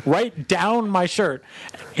up right down my shirt,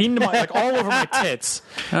 into my, like all over my tits.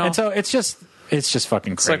 Oh. And so it's just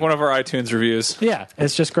fucking great. it's like one of our iTunes reviews. Yeah,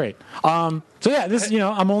 it's just great. So yeah, this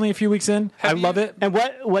I'm only a few weeks in. I love it. And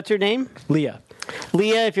what's her name? Leah.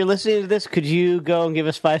 Leah, if you're listening to this, could you go and give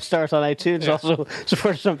us 5 stars on iTunes? Yeah. Also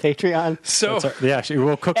support us on Patreon. So Yeah, she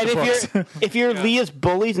will cook And the books. if you're Leah's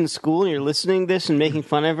bullies in school and you're listening to this and making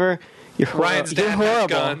fun of her, you're Ryan's you're dad has horrible.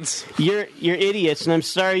 guns. You're idiots, and I'm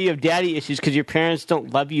sorry you have daddy issues because your parents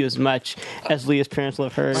don't love you as much as Leah's parents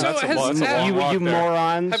love her. So That's a has- long walk you there.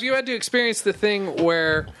 morons. have you had to experience the thing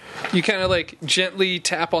where you kind of like gently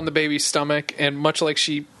tap on the baby's stomach, and much like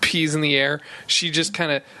she pees in the air, she just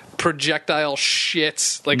kind of projectile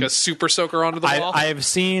shits like a super soaker onto the wall? I've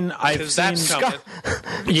seen. Because that's coming.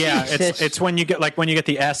 Yeah, Jesus. it's when you get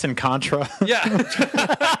the S in Contra. Yeah.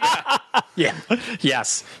 Yeah.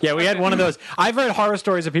 Yes. Yeah, we had one of those. I've read horror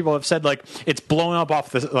stories of people have said like it's blown up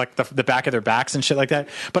off the back of their backs and shit like that.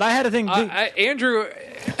 But I had a thing. Andrew,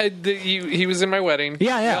 he was in my wedding.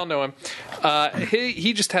 Yeah. We all know him.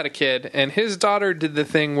 He just had a kid, and his daughter did the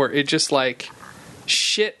thing where it just like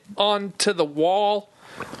shit onto the wall,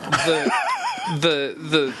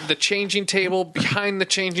 the changing table, behind the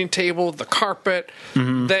changing table, the carpet.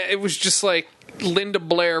 Mm-hmm. That it was just like Linda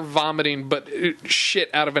Blair vomiting, but shit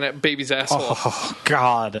out of a baby's asshole. Oh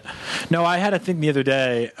God! No, I had a thing the other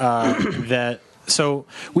day that so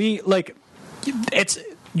we like it's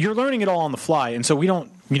you're learning it all on the fly, and so we don't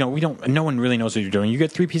no one really knows what you're doing. You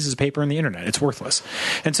get 3 pieces of paper on the internet. It's worthless.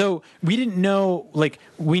 And so we didn't know, like,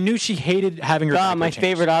 we knew she hated having her diaper my changed.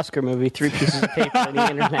 favorite Oscar movie, 3 pieces of paper on the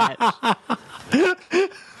internet.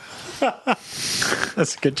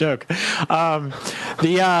 That's a good joke.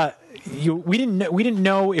 We didn't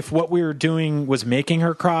know if what we were doing was making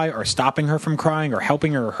her cry or stopping her from crying or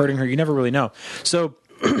helping her or hurting her. You never really know. So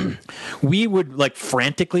we would like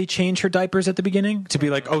frantically change her diapers at the beginning to be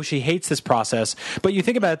like, oh, she hates this process. But you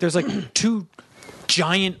think about it, there's like 2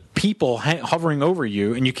 giant people hovering over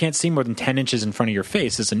you, and you can't see more than 10 inches in front of your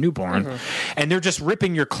face as a newborn. And they're just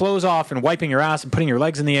ripping your clothes off and wiping your ass and putting your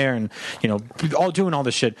legs in the air and, all doing all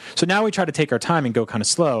this shit. So now we try to take our time and go kind of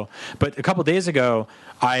slow. But a couple days ago,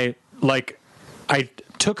 I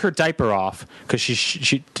took her diaper off because she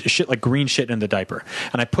shit like green shit in the diaper,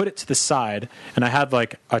 and I put it to the side, and I had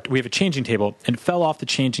we have a changing table, and it fell off the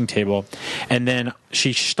changing table, and then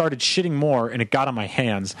she started shitting more, and it got on my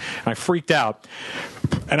hands, and I freaked out,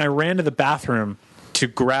 and I ran to the bathroom to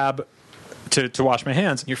grab to wash my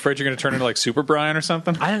hands. You afraid you're going to turn into like Super Brian or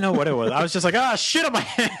something? I didn't know what it was. I was just like, shit on my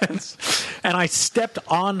hands. And I stepped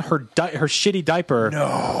on her shitty diaper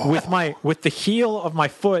with the heel of my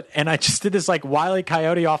foot, and I just did this like Wile E.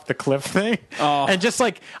 Coyote off the cliff thing. And just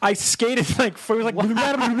like I skated skated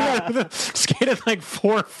like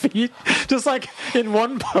 4 feet, just like in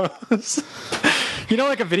one pose.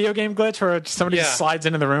 Like a video game glitch where somebody slides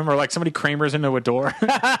into the room, or like somebody Kramers into a door.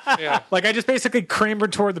 Like I just basically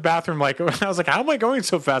Kramered toward the bathroom. Like I was like, how am I going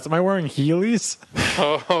so fast? Am I wearing Heelys?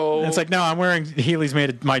 And it's like, no, I'm wearing Heelys made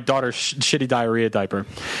of my daughter's shitty diarrhea diaper.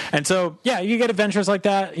 And so, you get adventures like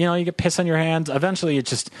that. You get piss on your hands. Eventually, it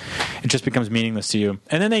just becomes meaningless to you.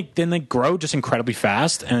 And then they grow just incredibly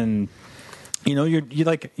fast. And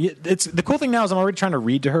it's the cool thing now is I'm already trying to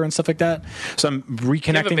read to her and stuff like that. So I'm reconnecting.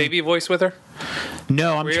 You have a baby voice with her?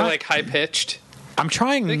 No, I'm trying. You're like high pitched. I'm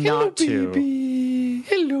trying like, not to.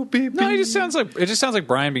 Hello, baby. No, it just sounds like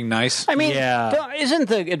Brian being nice. I mean, isn't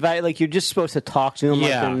the advice like you're just supposed to talk to them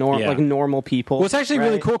like normal people? Well, it's actually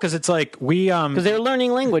really cool because it's like because they're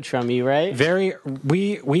learning language from you, right? We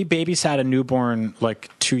babysat a newborn like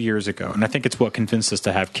 2 years ago, and I think it's what convinced us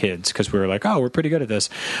to have kids because we were like, oh, we're pretty good at this.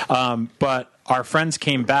 But our friends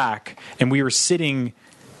came back, and we were sitting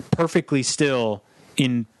perfectly still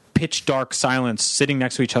in pitch dark silence, sitting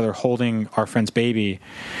next to each other, holding our friend's baby,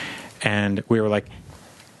 and we were like,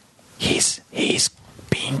 he's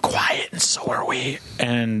being quiet, and so are we.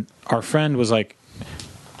 And our friend was like,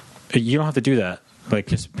 you don't have to do that. Like,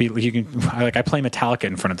 just be, you can, like, I play Metallica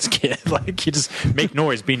in front of this kid. Like, you just make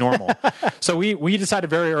noise, be normal. So we decided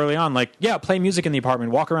very early on, like, play music in the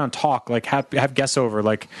apartment, walk around, talk, like, have guests over,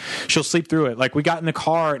 like, she'll sleep through it. Like, we got in the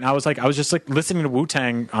car, and I was just like listening to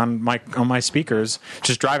Wu-Tang on my speakers,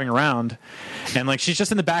 just driving around, and like, she's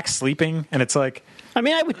just in the back sleeping, and it's like, I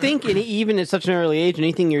mean, I would think even at such an early age,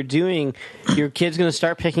 anything you're doing, your kid's going to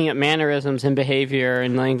start picking up mannerisms and behavior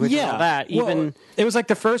and language and all that. Well, it was like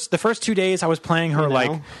the first 2 days I was playing her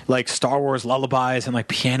like Star Wars lullabies and like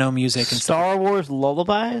piano music and Star Wars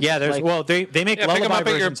lullabies. Yeah, there's they make lullaby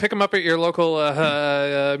versions. Pick them up at your local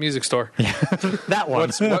music store. Yeah. That one.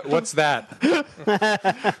 What's that?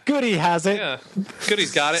 Goody has it. Yeah,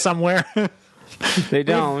 Goody's got it somewhere. They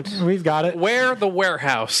don't. We've got it. Where the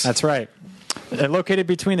warehouse? That's right. Located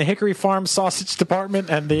between the Hickory Farm sausage department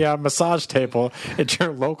and the massage table at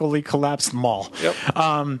your locally collapsed mall. Yep.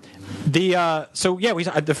 I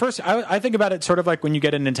think about it sort of like when you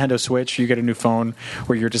get a Nintendo Switch, you get a new phone,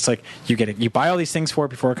 where you're just like you buy all these things for it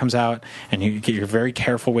before it comes out, and you're very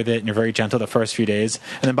careful with it, and you're very gentle the first few days,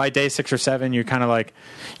 and then by day 6 or 7, you're kind of like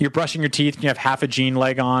you're brushing your teeth, and you have half a jean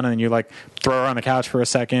leg on, and you like throw her on the couch for a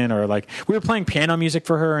second, or like we were playing piano music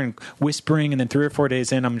for her and whispering, and then 3 or 4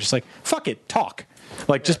 days in, I'm just like, fuck it, talk.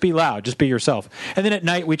 Like, just be loud, just be yourself. And then at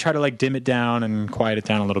night, we try to like dim it down and quiet it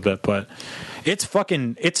down a little bit, but it's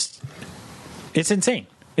insane.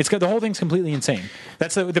 It's good. The whole thing's completely insane.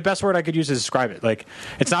 That's the best word I could use to describe it. Like,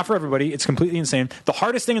 it's not for everybody. It's completely insane. The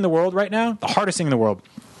hardest thing in the world right now,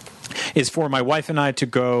 is for my wife and I to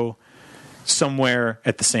go somewhere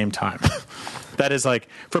at the same time. That is like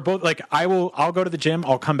for both. Like I'll go to the gym.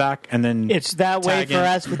 I'll come back, and then it's that way for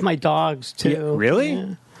us with my dogs too. Yeah, really?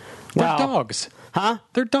 Yeah. They're dogs. Huh?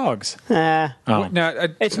 They're dogs. Now,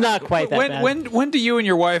 it's not quite that bad. When do you and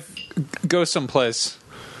your wife go someplace?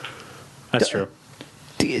 That's true.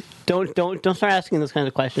 Don't start asking those kinds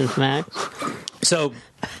of questions, Max. So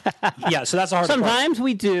that's the hard part. Sometimes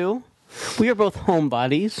we do. We are both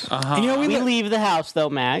homebodies. Uh-huh. We leave the house though,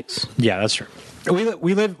 Max. Yeah, that's true.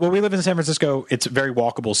 We live in San Francisco. It's a very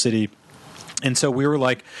walkable city. And so we were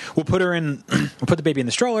like, we'll put the baby in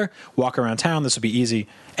the stroller, walk around town. This will be easy.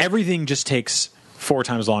 Everything just takes 4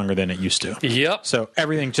 times longer than it used to. Yep. So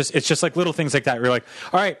everything it's just like little things like that. We're like,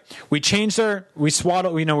 all right, we changed her, we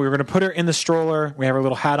swaddled, we were going to put her in the stroller. We have her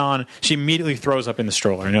little hat on. She immediately throws up in the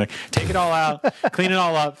stroller. And you're like, take it all out, clean it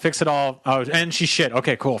all up, fix it all. Oh, and she shit.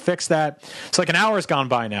 Okay, cool. Fix that. So like an hour has gone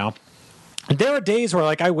by now. And there are days where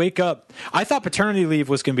like I wake up. I thought paternity leave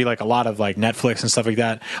was going to be like a lot of like Netflix and stuff like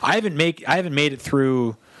that. I haven't made it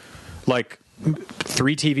through like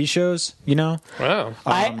 3 TV shows, Wow.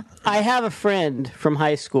 I have a friend from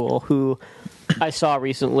high school who I saw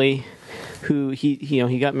recently, who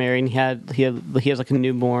he got married and he has like a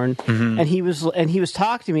newborn, and he was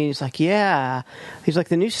talking to me and he's like, he's like,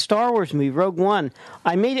 the new Star Wars movie Rogue One,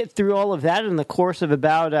 I made it through all of that in the course of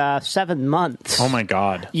about 7 months. Oh my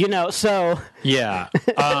god. So yeah.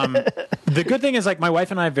 The good thing is like my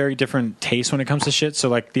wife and I have very different tastes when it comes to shit. So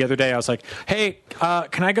like the other day I was like, hey,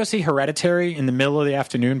 can I go see Hereditary in the middle of the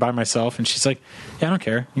afternoon by myself? And she's like, yeah, I don't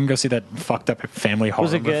care. You can go see that fucked up family horror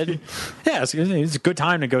Was it movie. good? Yeah, it was a good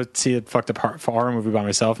time to go see a fucked up horror movie by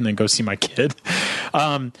myself and then go see my kid.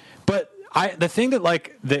 But the thing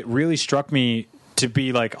that really struck me, to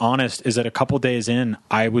be like honest, is that a couple days in,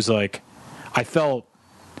 I was like, I felt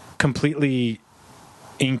completely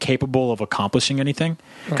incapable of accomplishing anything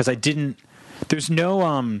because I didn't. There's no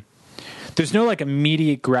like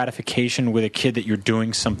immediate gratification with a kid that you're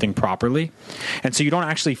doing something properly, and so you don't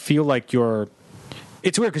actually feel like you're.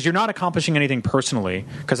 It's weird because you're not accomplishing anything personally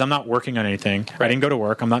because I'm not working on anything. I didn't go to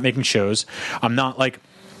work. I'm not making shows. I'm not like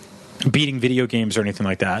beating video games or anything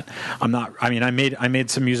like that. I'm not. I mean, I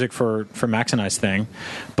made some music for Max and I's thing,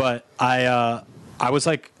 but I was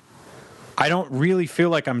like, I don't really feel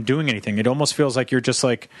like I'm doing anything. It almost feels like you're just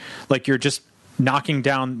like you're just knocking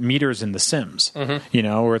down meters in The Sims,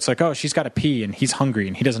 where it's like, oh, she's got to pee and he's hungry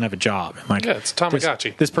and he doesn't have a job. I'm like, yeah, it's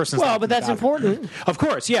Tamagotchi. This person's but that's important. Of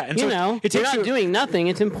course, yeah. And so it you're takes not doing nothing.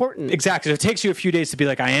 It's important. Exactly. It takes you a few days to be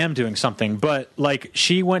like, I am doing something. But like,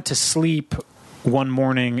 she went to sleep one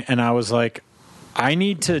morning and I was like, I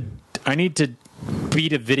need to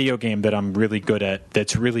beat a video game that I'm really good at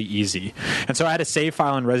that's really easy. And so I had a save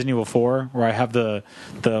file in Resident Evil 4 where I have the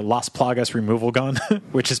Las Plagas removal gun,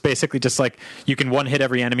 which is basically just like you can one hit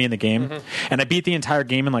every enemy in the game. And I beat the entire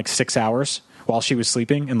game in like 6 hours while she was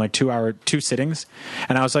sleeping in like 2 sittings.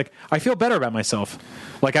 And I was like, I feel better about myself.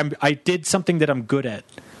 Like I did something that I'm good at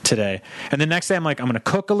today. And the next day I'm like, I'm going to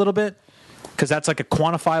cook a little bit, because that's like a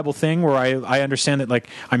quantifiable thing where I understand that like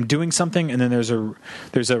I'm doing something and then there's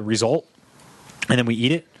a result. And then we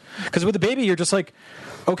eat it. Because with the baby, you're just like,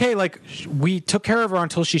 okay, like we took care of her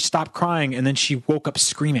until she stopped crying, and then she woke up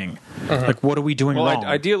screaming. Like, what are we doing wrong?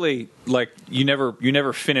 Ideally, like you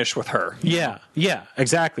never finish with her. Yeah,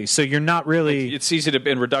 exactly. So you're not really. It's easy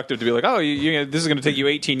and reductive to be like, oh, this is going to take you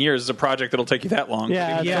 18 years. It's a project that'll take you that long.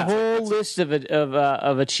 Yeah, the whole list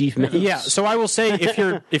of achievements. Yeah. So I will say,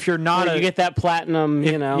 if you're not, you get that platinum.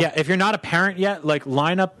 Yeah, if you're not a parent yet, like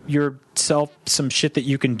line up yourself some shit that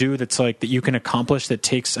you can do that's like that you can accomplish that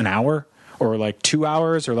takes an hour. Or like 2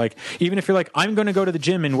 hours, or like even if you're like, I'm going to go to the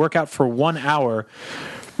gym and work out for 1 hour.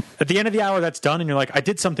 At the end of the hour, that's done, and you're like, I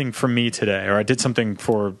did something for me today, or I did something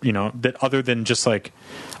for that other than just like,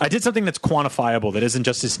 I did something that's quantifiable, that isn't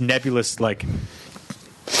just this nebulous like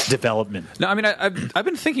development. No, I mean, I've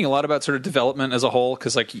been thinking a lot about sort of development as a whole,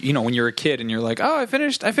 because like when you're a kid and you're like, oh, I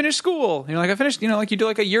finished school, like I finished, like you do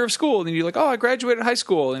like a year of school, and then you're like, oh, I graduated high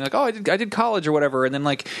school, and you're like, oh, I did college or whatever, and then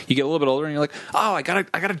like you get a little bit older and you're like, oh, I got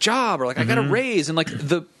a job, or like I got a raise, and like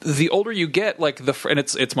the older you get, like and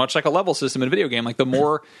it's much like a level system in a video game, like the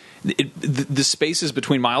more the spaces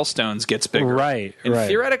between milestones gets bigger, right? And right.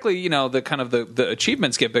 theoretically, the kind of the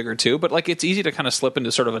achievements get bigger too, but like it's easy to kind of slip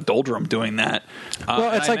into sort of a doldrum doing that.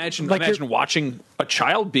 Well, it's I imagine watching a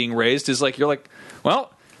child being raised is like, you're like,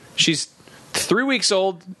 well, she's 3 weeks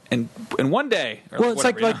old and one day. Well, it's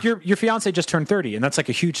like your fiance just turned 30, and that's like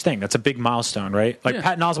a huge thing. That's a big milestone, right? Like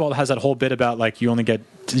Patton Oswalt has that whole bit about like you only get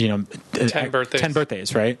 10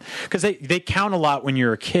 birthdays, right? Because they count a lot when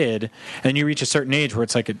you're a kid, and you reach a certain age where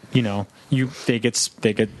it's like they get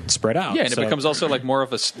spread out. Yeah, and it becomes also like more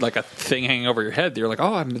of a thing hanging over your head. You're like,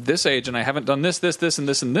 oh, I'm this age and I haven't done this, and this,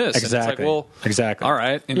 and this. Exactly. And it's like, well, exactly. All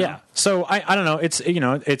right. Yeah. So I don't know. It's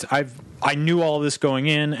I knew all this going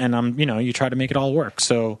in, and you try to make it all work.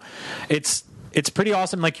 So it's pretty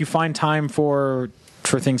awesome. Like you find time for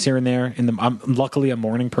things here and there. I'm luckily a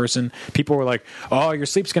morning person. People were like, "Oh, your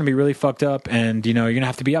sleep's going to be really fucked up, and you're going to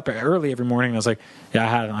have to be up early every morning." And I was like,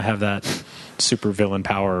 "Yeah, I have that super villain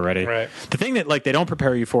power already." Right. The thing that like they don't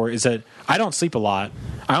prepare you for is that I don't sleep a lot.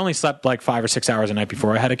 I only slept like 5 or 6 hours a night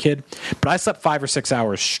before I had a kid, but I slept 5 or 6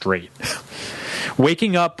 hours straight.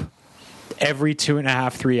 Waking up every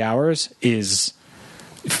 2.5, 3 hours is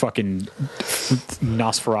fucking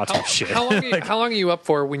Nosferatu shit. How long are you up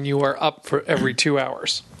for when you are up for every 2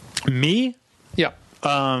 hours? Me? Yeah.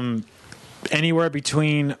 Anywhere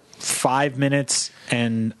between 5 minutes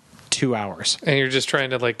and 2 hours. And you're just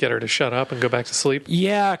trying to like get her to shut up and go back to sleep?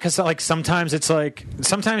 Yeah, because like sometimes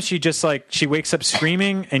she just like she wakes up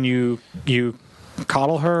screaming and you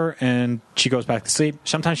coddle her and she goes back to sleep.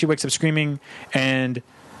 Sometimes she wakes up screaming and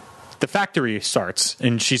the factory starts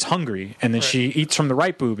and she's hungry and then she eats from the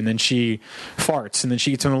right boob and then she farts and then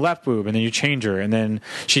she eats from the left boob and then you change her and then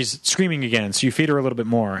she's screaming again, so you feed her a little bit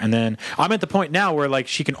more, and then I'm at the point now where like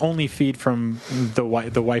she can only feed from the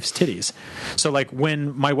wife's titties. So like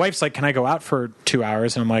when my wife's like, can I go out for 2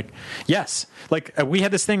 hours, and I'm like, yes. Like we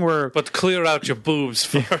had this thing where But clear out your boobs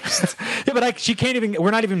first. yeah, but she can't even.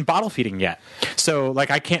 We're not even bottle feeding yet, so like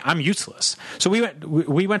I can't. I'm useless. So we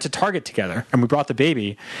went to Target together, and we brought the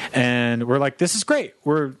baby, and we're like, this is great.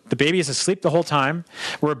 The baby is asleep the whole time.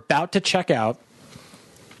 We're about to check out,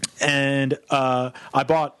 and I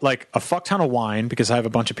bought like a fuck ton of wine because I have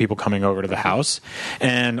a bunch of people coming over to the house,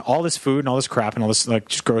 and all this food and all this crap and all this like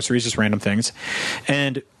just groceries, just random things,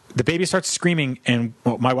 and the baby starts screaming, and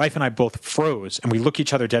my wife and I both froze, and we look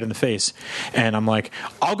each other dead in the face. And I'm like,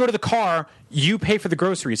 I'll go to the car, you pay for the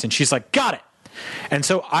groceries. And she's like, got it. And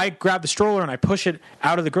so I grab the stroller and I push it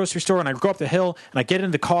out of the grocery store, and I go up the hill and I get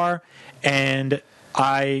into the car and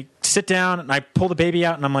I sit down and I pull the baby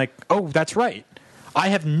out, and I'm like, oh, that's right. I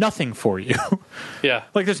have nothing for you. Yeah.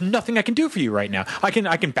 Like there's nothing I can do for you right now. I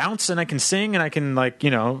can bounce and I can sing and I can like,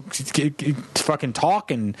 fucking talk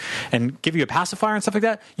and give you a pacifier and stuff like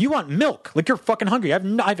that. You want milk. Like you're fucking hungry. I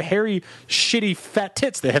have hairy, shitty, fat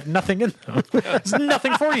tits that have nothing in them. There's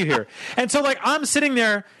nothing for you here. And so like I'm sitting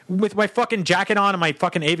there with my fucking jacket on and my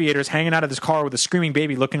fucking aviators hanging out of this car with a screaming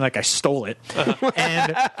baby looking like I stole it.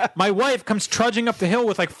 And my wife comes trudging up the hill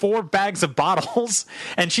with like 4 bags of bottles,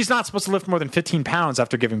 and she's not supposed to lift more than 15 pounds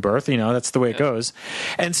after giving birth. That's the way it goes.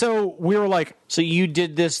 And so we were like, so you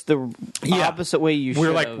did this the opposite way you should. We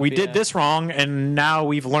were like, we did this wrong, and now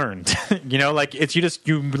we've learned. Like it's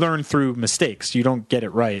you learn through mistakes. You don't get it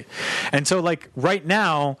right. And so like right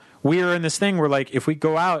now we're in this thing where like if we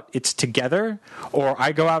go out, it's together, or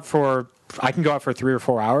I can go out for 3 or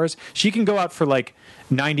 4 hours. She can go out for like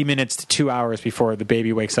 90 minutes to 2 hours before the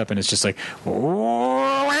baby wakes up and it's just like,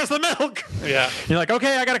 where's the milk? Yeah. You're like,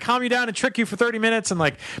 okay, I got to calm you down and trick you for 30 minutes and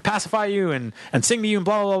like pacify you and sing to you and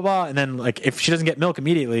blah, blah, blah, blah. And then like if she doesn't get milk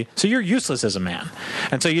immediately, so you're useless as a man.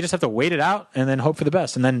 And so you just have to wait it out and then hope for the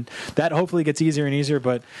best. And then that hopefully gets easier and easier,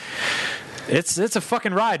 but it's a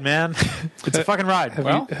fucking ride, man. It's a fucking ride.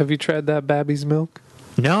 Have you tried that Babby's milk?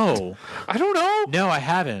 No. I don't know. No, I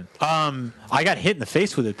haven't. I got hit in the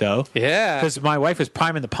face with it though. Yeah. Because my wife was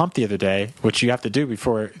priming the pump the other day, which you have to do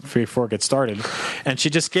before it gets started, and she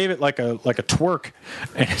just gave it like a twerk,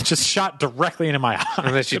 and it just shot directly into my eye.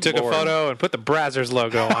 And then she took a photo and put the Brazzers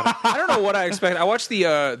logo on it. I don't know what I expect. I watched the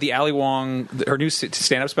Ali Wong, her new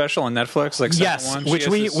stand-up special on Netflix. Like yes, one. Which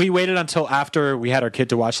we waited until after we had our kid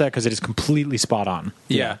to watch that because it is completely spot on.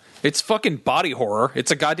 Yeah. It's fucking body horror.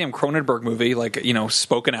 It's a goddamn Cronenberg movie, like,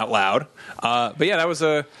 spoken out loud. But yeah, that was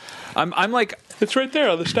I'm like, it's right there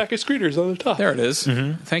on the stack of screeners on the top. There it is.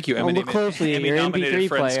 Mm-hmm. Thank you, Emmy. Look closely at your Emmy-nominated MP3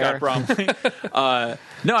 friend player. Scott Bromley.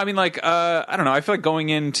 No, I mean, like, I don't know. I feel like going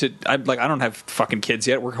into, I don't have fucking kids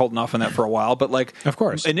yet. We're holding off on that for a while. But like, of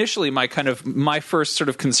course, initially my first sort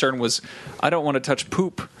of concern was I don't want to touch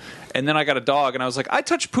poop. And then I got a dog, and I was like, I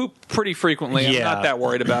touch poop pretty frequently. I'm not that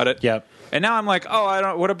worried about it. Yep. And now I'm like,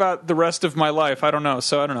 what about the rest of my life? I don't know.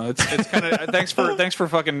 So I don't know. It's kind of thanks for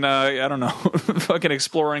fucking I don't know, fucking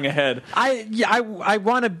exploring ahead. I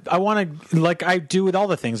want to like I do with all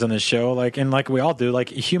the things on this show, like, and like we all do, like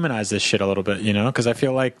humanize this shit a little bit, because I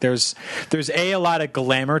feel like there's a lot of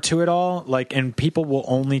glamour to it all, like, and people will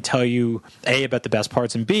only tell you A, about the best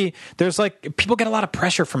parts, and B, there's like people get a lot of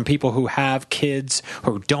pressure from people who have kids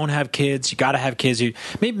or who don't have kids. You got to have kids.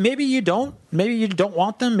 Maybe you don't. Maybe you don't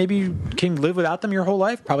want them. Maybe you can live without them your whole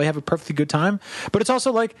life. Probably have a perfectly good time. But it's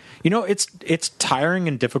also like, it's tiring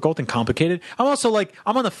and difficult and complicated. I'm also like,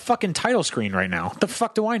 I'm on the fucking title screen right now. What the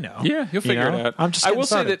fuck do I know? Yeah, you'll figure it out. I'm just I will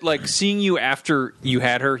started. say that, like, seeing you after you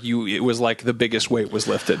had her, it was like the biggest weight was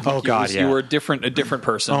lifted. Oh, God, You were a different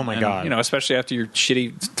person. Oh, my God. Especially after your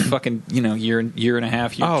shitty fucking, year and a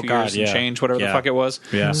half, 2 years and change, whatever the fuck it was.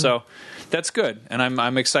 Yeah. So That's good, and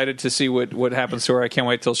I'm excited to see what happens to her. I can't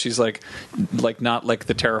wait till she's like not like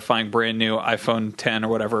the terrifying brand new iPhone 10 or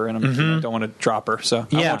whatever, and I don't want to drop her. So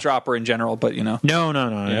I won't drop her in general, but No.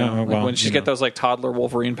 like when she get those like toddler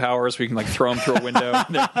Wolverine powers, we can like throw them through a window.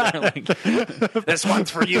 they're like, this one's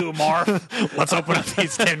for you, Marv. Let's open up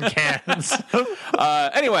these tin cans.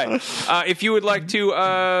 Anyway, if you would like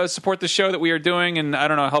to support the show that we are doing and, I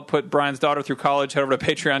don't know, help put Brian's daughter through college, head over to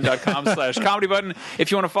patreon.com/comedybutton.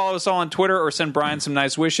 If you want to follow us all on Twitter or send Brian some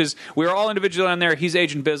nice wishes, we are all individually on there. He's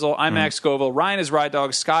Agent Bizzle. I'm Max Scoville. Ryan is Ride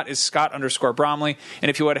Dog. Scott is Scott_Bromley. And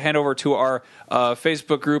if you want to head over to our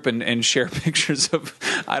Facebook group and share pictures of,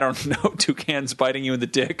 I don't know, toucans biting you in the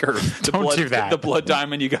dick or the blood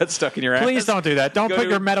diamond you got stuck in your ass. Please don't do that. Don't put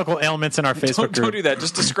your medical ailments in our Facebook group. Don't do that.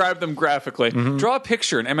 Just describe them graphically. Draw a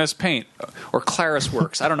picture in MS Paint or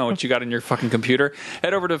ClarisWorks. I don't know what you got in your fucking computer.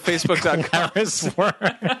 Head over to Facebook.com.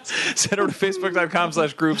 Head over to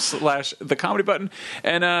Facebook.com/groups/The Comedy Button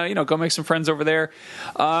and go make some friends over there.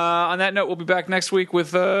 On that note, we'll be back next week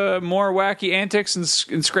with more wacky antics and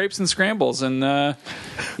scrapes and scrambles and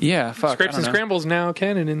Scrapes and Scrambles now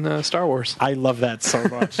canon in Star Wars. I love that so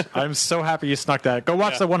much. I'm so happy you snuck that. Go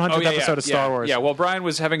watch the 100th episode of Star Wars. Yeah, well, Brian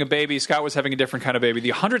was having a baby. Scott was having a different kind of baby.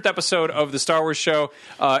 The 100th episode of the Star Wars show.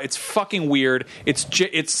 It's fucking weird.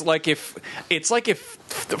 It's like if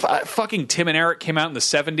fucking Tim and Eric came out in the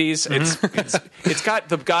 70s. It's got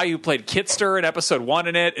the guy who played Kitster in episode 1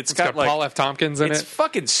 in it. It's got like Paul F. Tompkins in it. It's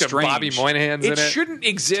fucking strange. Bobby Moynihan's in it. It shouldn't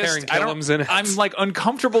exist. Taron Killam's in it. I'm like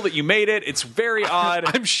uncomfortable that you made it. It's very odd.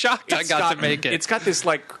 I'm shocked I got to make it. It's got this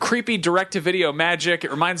like creepy direct-to-video magic.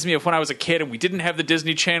 It reminds me of when I was a kid and we didn't have the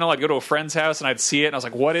Disney Channel. I'd go to a friend's house and I'd see it and I was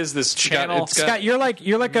like, "What is this channel?" Scott, you're like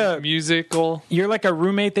a musical. You're like a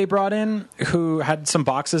roommate they brought in who had some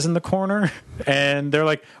boxes in the corner, and they're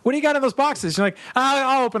like, "What do you got in those boxes?" You're like,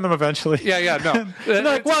 "I'll open them eventually." Yeah, no. And they're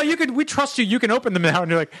like, "Well, we trust you. You can open them now."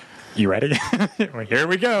 And you're like, "You ready?" Well, here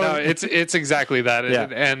we go. No, it's exactly that. Yeah.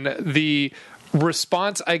 And the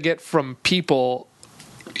response I get from people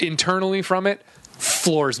internally from it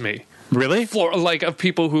floors me. Really? Like of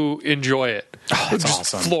people who enjoy it. Oh, that's it just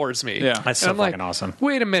awesome. floors me. Yeah. That's and so I'm fucking awesome.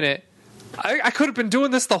 Wait a minute. I could have been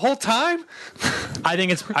doing this the whole time. I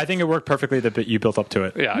think it worked perfectly that you built up to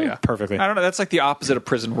it. Yeah. Perfectly. I don't know. That's like the opposite of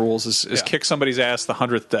prison rules is kick somebody's ass the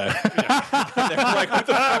 100th day. They're like, what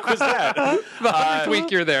the fuck was that? The 100th week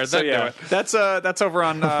you're there. So do it. that's over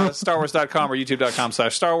on StarWars.com or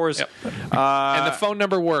YouTube.com/Star Wars. Yep. And the phone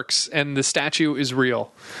number works, and the statue is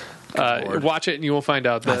real. Watch it and you will find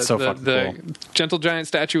out That's so fucking the cool. Gentle Giant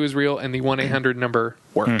statue is real and the 1-800 number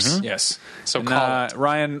works. Yes. So and, call it.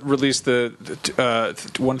 Ryan released the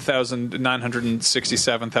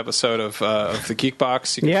 1967th episode of the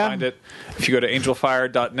Geekbox. You can find it if you go to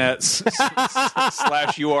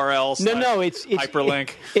angelfire.net/URL. It's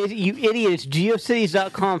hyperlink. You idiot! It's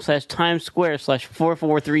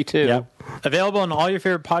geocities.com/timesquare/4432. Yep. Available on all your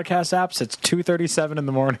favorite podcast apps. It's 2:37 in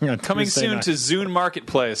the morning on Coming Tuesday soon night. to Zune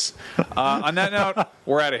Marketplace. On that note,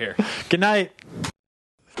 we're out of here. Good night.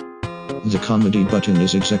 The Comedy Button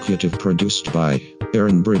is executive produced by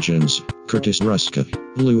Aaron Bridgens, Curtis Ruska,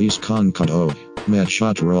 Luis Concado, Matt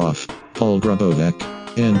Shotroff, Paul Grubovec,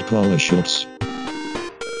 and Paula Schultz.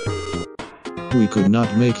 We could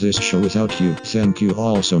not make this show without you. Thank you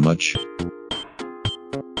all so much.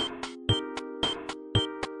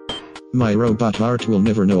 My robot art will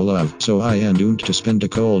never know love, so I am doomed to spend a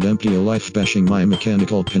cold, empty life bashing my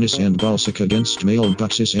mechanical penis and ballsack against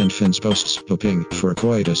mailboxes and fence posts, hoping for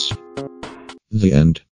coitus. The end.